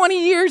suites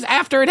 20 years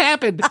after it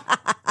happened.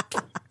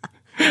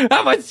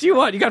 How much do you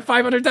want? You got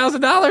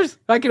 $500,000?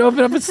 I can open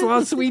up a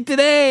salon suite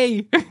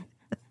today.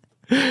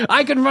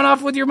 I can run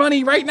off with your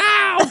money right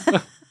now.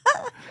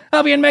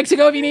 I'll be in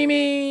Mexico if you need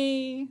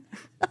me.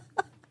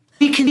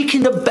 You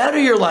can better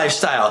your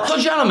lifestyle. So,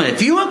 gentlemen,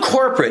 if you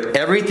incorporate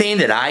everything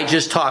that I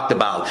just talked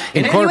about.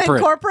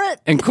 Incorporate?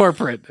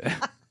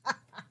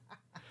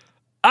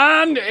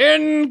 And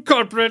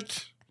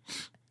incorporate.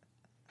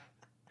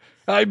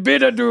 I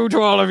bid adieu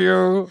to all of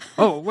you.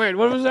 Oh, wait,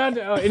 what was that?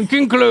 In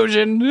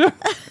conclusion.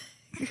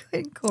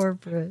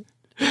 Incorporate.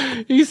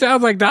 He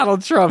sounds like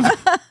Donald Trump.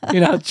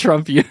 You know how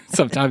Trump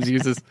sometimes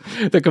uses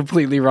the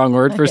completely wrong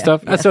word for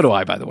stuff? Yeah. So do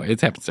I, by the way.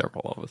 It's happened to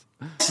several of us.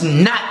 It's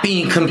not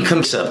being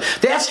compulsive.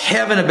 That's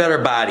having a better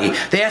body.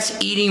 That's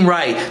eating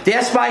right.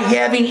 That's by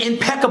having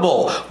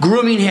impeccable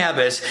grooming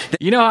habits.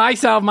 You know how I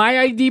solve my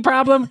ID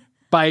problem?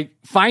 By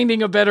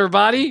finding a better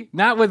body,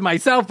 not with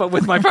myself, but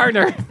with my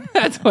partner.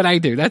 That's what I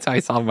do. That's how I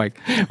solve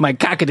my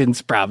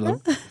cockadence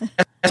problem.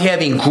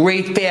 Having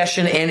great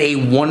fashion and a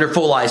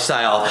wonderful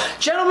lifestyle.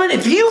 Gentlemen,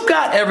 if you've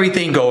got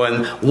everything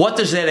going, what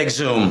does that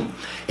exhume?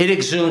 It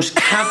exhumes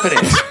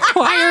confidence.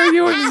 Why are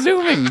you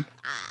exhuming?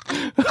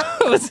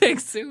 Who's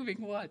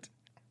exhuming what?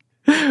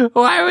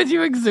 Why would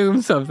you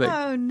exhume something?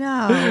 Oh,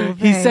 no.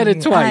 He said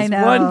it twice.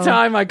 One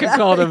time I could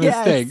call it a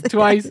mistake. Yes.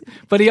 Twice.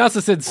 But he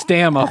also said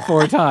stamma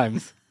 4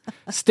 times.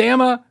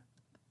 Stamma,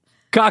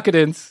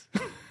 cockadence.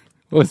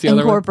 What's the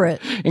other one?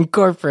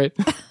 Incorporate.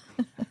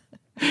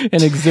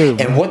 And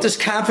exhume. And what does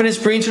confidence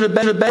bring to the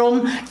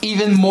bedroom?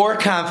 Even more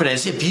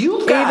confidence. If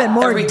you've got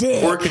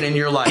everything working in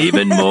your life.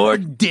 Even more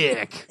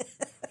dick.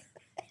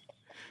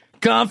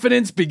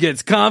 Confidence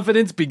begets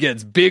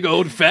big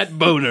old fat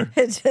boner.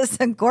 It just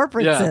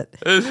incorporates it.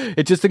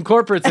 It just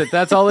incorporates it.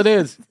 That's all it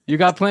is. You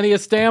got plenty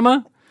of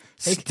stamma?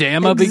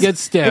 Stamma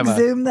begets stamma.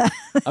 Exhume that.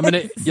 I'm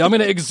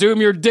gonna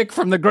exhume your dick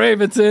from the grave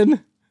it's in.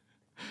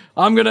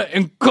 I'm gonna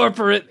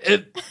incorporate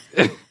it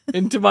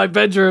into my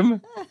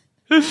bedroom.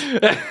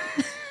 Exhume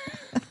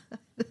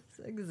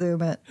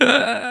it.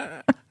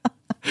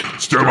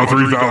 Stamma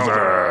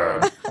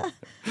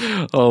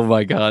 3000. Oh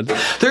my God.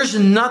 There's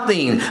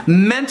nothing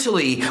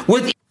mentally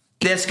with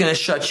that's going to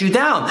shut you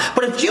down.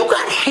 But if you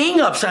got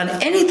hang-ups on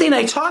anything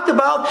I talked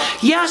about,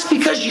 yes,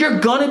 because you're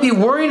going to be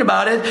worrying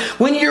about it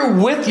when you're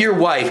with your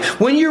wife,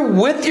 when you're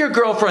with your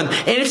girlfriend,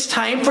 and it's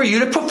time for you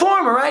to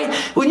perform, all right?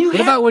 What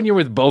about when you're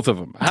with both of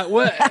them?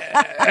 What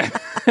at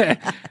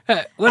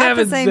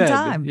happens the same then?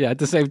 time. Yeah, at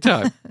the same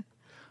time.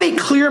 A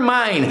clear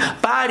mind,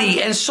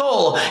 body, and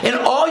soul, and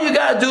all you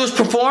got to do is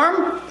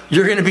perform,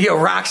 you're going to be a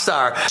rock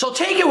star. So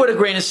take it with a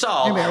grain of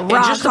salt and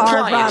just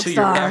apply it to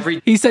your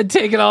everyday. He said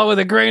take it all with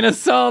a grain of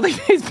salt.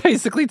 He's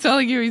basically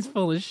telling you he's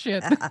full of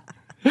shit.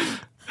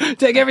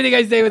 Take everything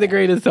I say with a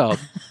grain of salt.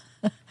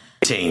 All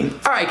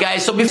right,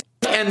 guys, so before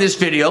I end this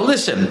video,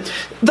 listen,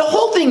 the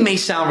whole thing may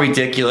sound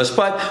ridiculous,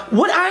 but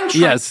what I'm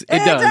trying... Yes, it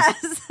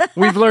does.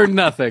 We've learned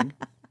nothing.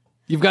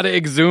 You've got to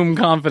exhume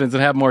confidence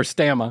and have more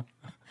stamina.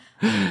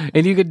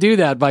 And you could do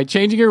that by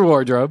changing your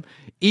wardrobe,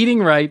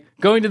 eating right,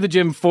 going to the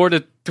gym 4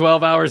 to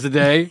 12 hours a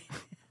day.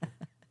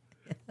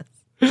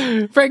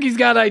 Yes. Frankie's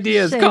got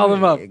ideas. Call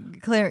him up.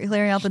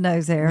 Clearing out the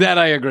nose hair. That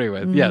I agree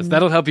with. Yes,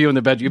 that'll help you in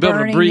the bed. You'll be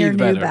able to breathe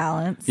better. New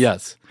Balance.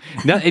 Yes.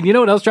 Now, and you know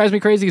what else drives me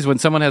crazy is when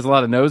someone has a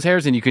lot of nose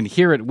hairs and you can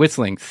hear it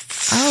whistling.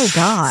 Oh,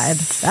 God.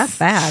 That's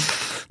bad.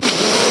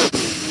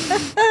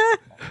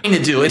 To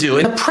do it.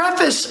 In the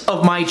preface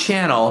of my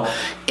channel,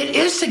 it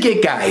is to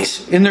get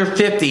guys in their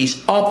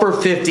 50s, upper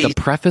 50s. The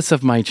preface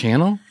of my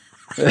channel?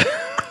 You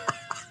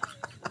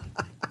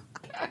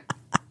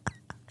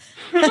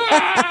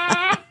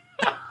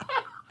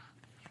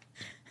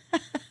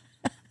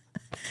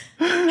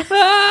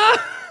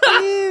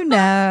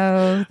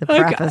know the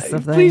preface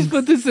of things. Please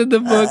put this in the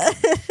book.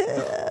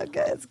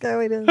 Okay, it's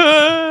going in.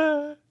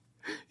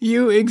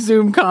 You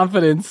exhume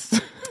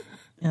confidence.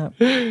 Yep.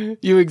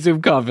 You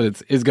exhume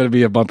confidence is going to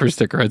be a bumper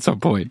sticker at some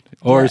point.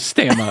 Or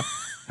stamina.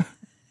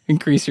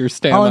 Increase your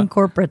stamina. I'll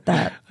incorporate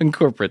that.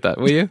 Incorporate that,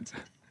 will you?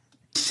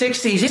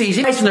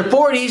 60s, guys in their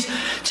 40s,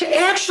 to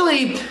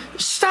actually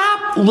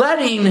stop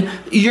letting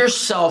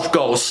yourself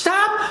go.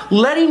 Stop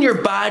letting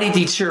your body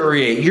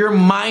deteriorate, your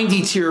mind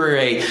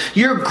deteriorate.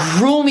 You're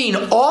grooming,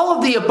 all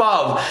of the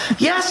above.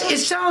 Yes, it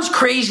sounds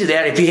crazy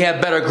that if you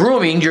have better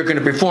grooming, you're going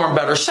to perform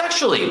better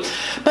sexually.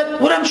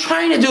 But what I'm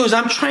trying to do is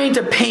I'm trying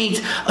to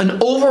paint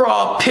an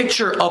overall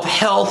picture of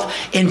health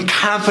and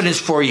confidence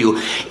for you.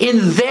 And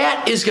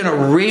that is going to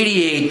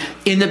radiate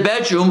in the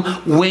bedroom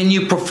when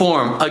you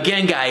perform.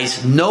 Again,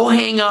 guys, no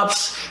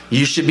hang-ups.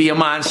 You should be a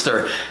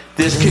monster.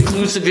 This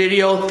concludes the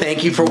video.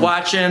 Thank you for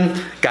watching.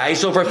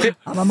 Guys over 50.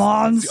 I'm a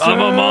monster. I'm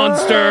a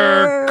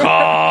monster.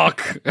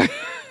 Cock.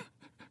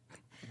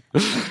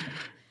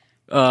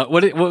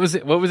 What was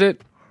it? What was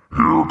it?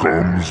 Here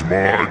comes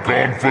my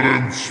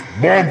confidence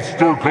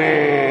monster cock.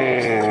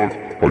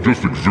 I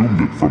just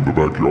exhumed it from the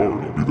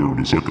backyard. I'll be there in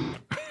a second.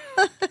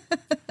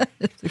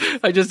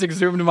 I just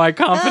exhumed my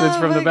confidence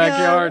from the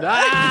backyard.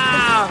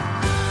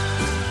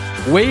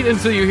 Wait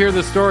until you hear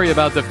the story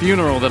about the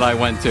funeral that I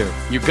went to.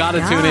 You got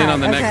to tune in on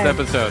the next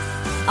episode.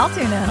 I'll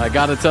tune in. I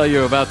got to tell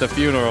you about the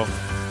funeral.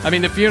 I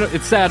mean, the funeral,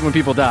 it's sad when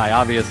people die,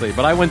 obviously,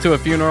 but I went to a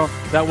funeral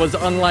that was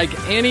unlike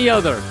any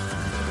other.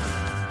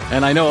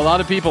 And I know a lot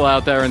of people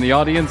out there in the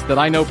audience that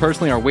I know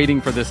personally are waiting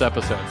for this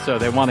episode, so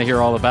they want to hear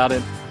all about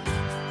it.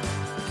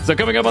 So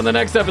coming up on the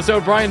next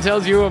episode, Brian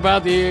tells you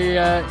about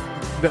the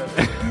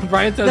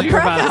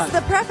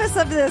preface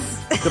of this.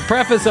 The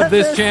preface of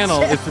this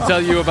channel is to tell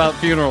you about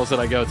funerals that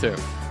I go to.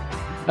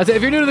 I say,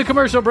 if you're new to the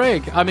commercial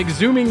break, I'm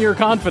exhuming your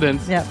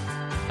confidence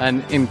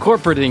and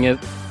incorporating it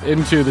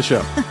into the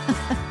show.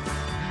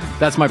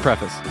 That's my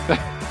preface.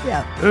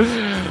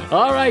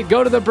 All right,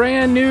 go to the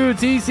brand new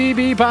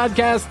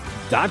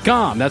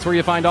TCBpodcast.com. That's where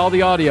you find all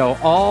the audio,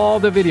 all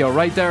the video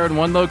right there in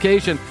one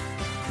location.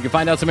 You can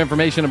find out some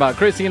information about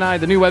Chrissy and I.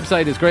 The new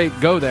website is great.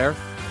 Go there.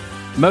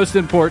 Most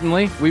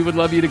importantly, we would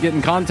love you to get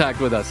in contact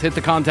with us. Hit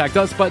the Contact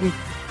Us button.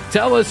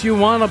 Tell us you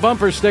want a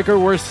bumper sticker.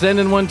 We're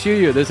sending one to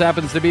you. This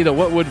happens to be the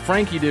What Would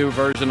Frankie Do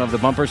version of the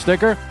bumper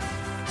sticker.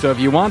 So if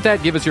you want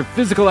that, give us your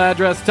physical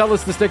address. Tell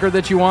us the sticker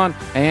that you want,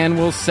 and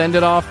we'll send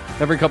it off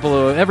every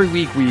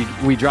week.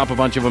 We drop a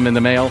bunch of them in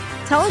the mail.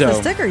 Tell us the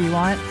sticker you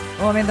want.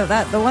 Well, I mean,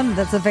 the one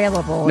that's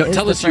available. No,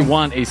 tell us you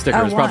want a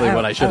sticker is probably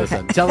what I should have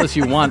said. Tell us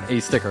you want a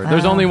sticker.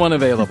 There's only one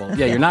available.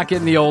 Yeah, you're not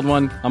getting the old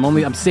one.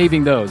 I'm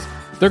saving those.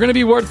 They're going to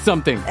be worth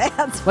something.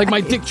 That's like my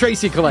Dick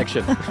Tracy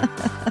collection.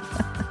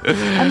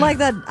 Unlike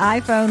that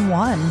iPhone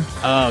 1.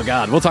 Oh,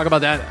 God. We'll talk about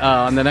that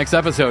on the next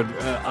episode.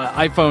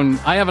 I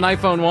have an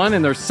iPhone 1,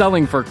 and they're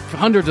selling for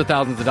hundreds of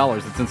thousands of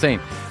dollars. It's insane.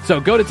 So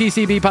go to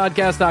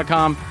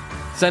tcbpodcast.com.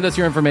 Send us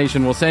your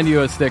information. We'll send you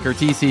a sticker,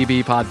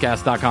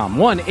 tcbpodcast.com.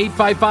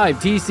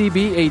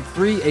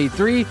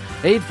 1-855-TCB-8383.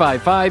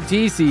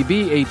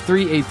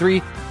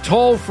 855-TCB-8383.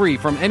 Toll free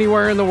from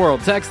anywhere in the world.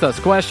 Text us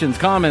questions,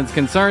 comments,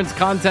 concerns,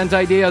 content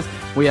ideas.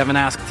 We have an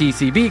Ask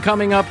TCB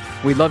coming up.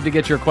 We'd love to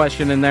get your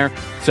question in there.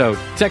 So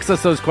text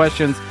us those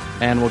questions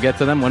and we'll get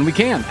to them when we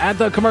can. At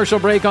The Commercial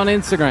Break on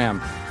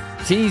Instagram.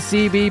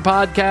 TCB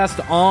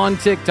Podcast on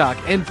TikTok.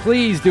 And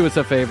please do us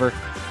a favor.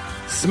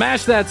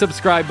 Smash that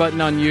subscribe button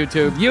on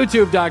YouTube.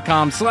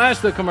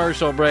 YouTube.com/The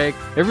Commercial Break.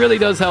 It really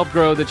does help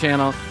grow the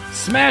channel.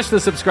 Smash the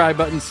subscribe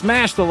button.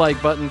 Smash the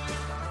like button.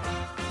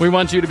 We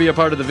want you to be a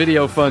part of the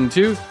video fun,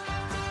 too.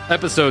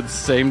 Episodes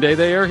same day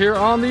they air here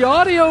on the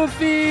audio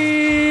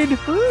feed.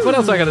 Ooh. What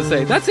else I got to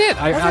say? That's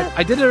it.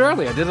 I did it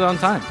early. I did it on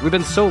time. We've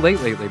been so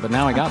late lately, but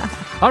now I got it.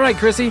 All right,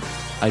 Chrissy.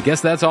 I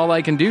guess that's all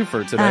I can do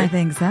for today. I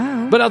think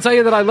so. But I'll tell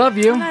you that I love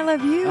you. And I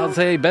love you. I'll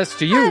say best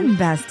to you. And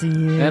best to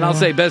you. And I'll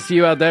say best to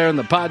you out there in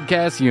the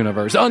podcast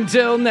universe.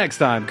 Until next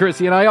time,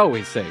 Chrissy and I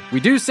always say, we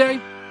do say,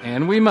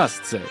 and we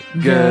must say,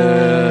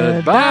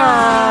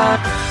 goodbye.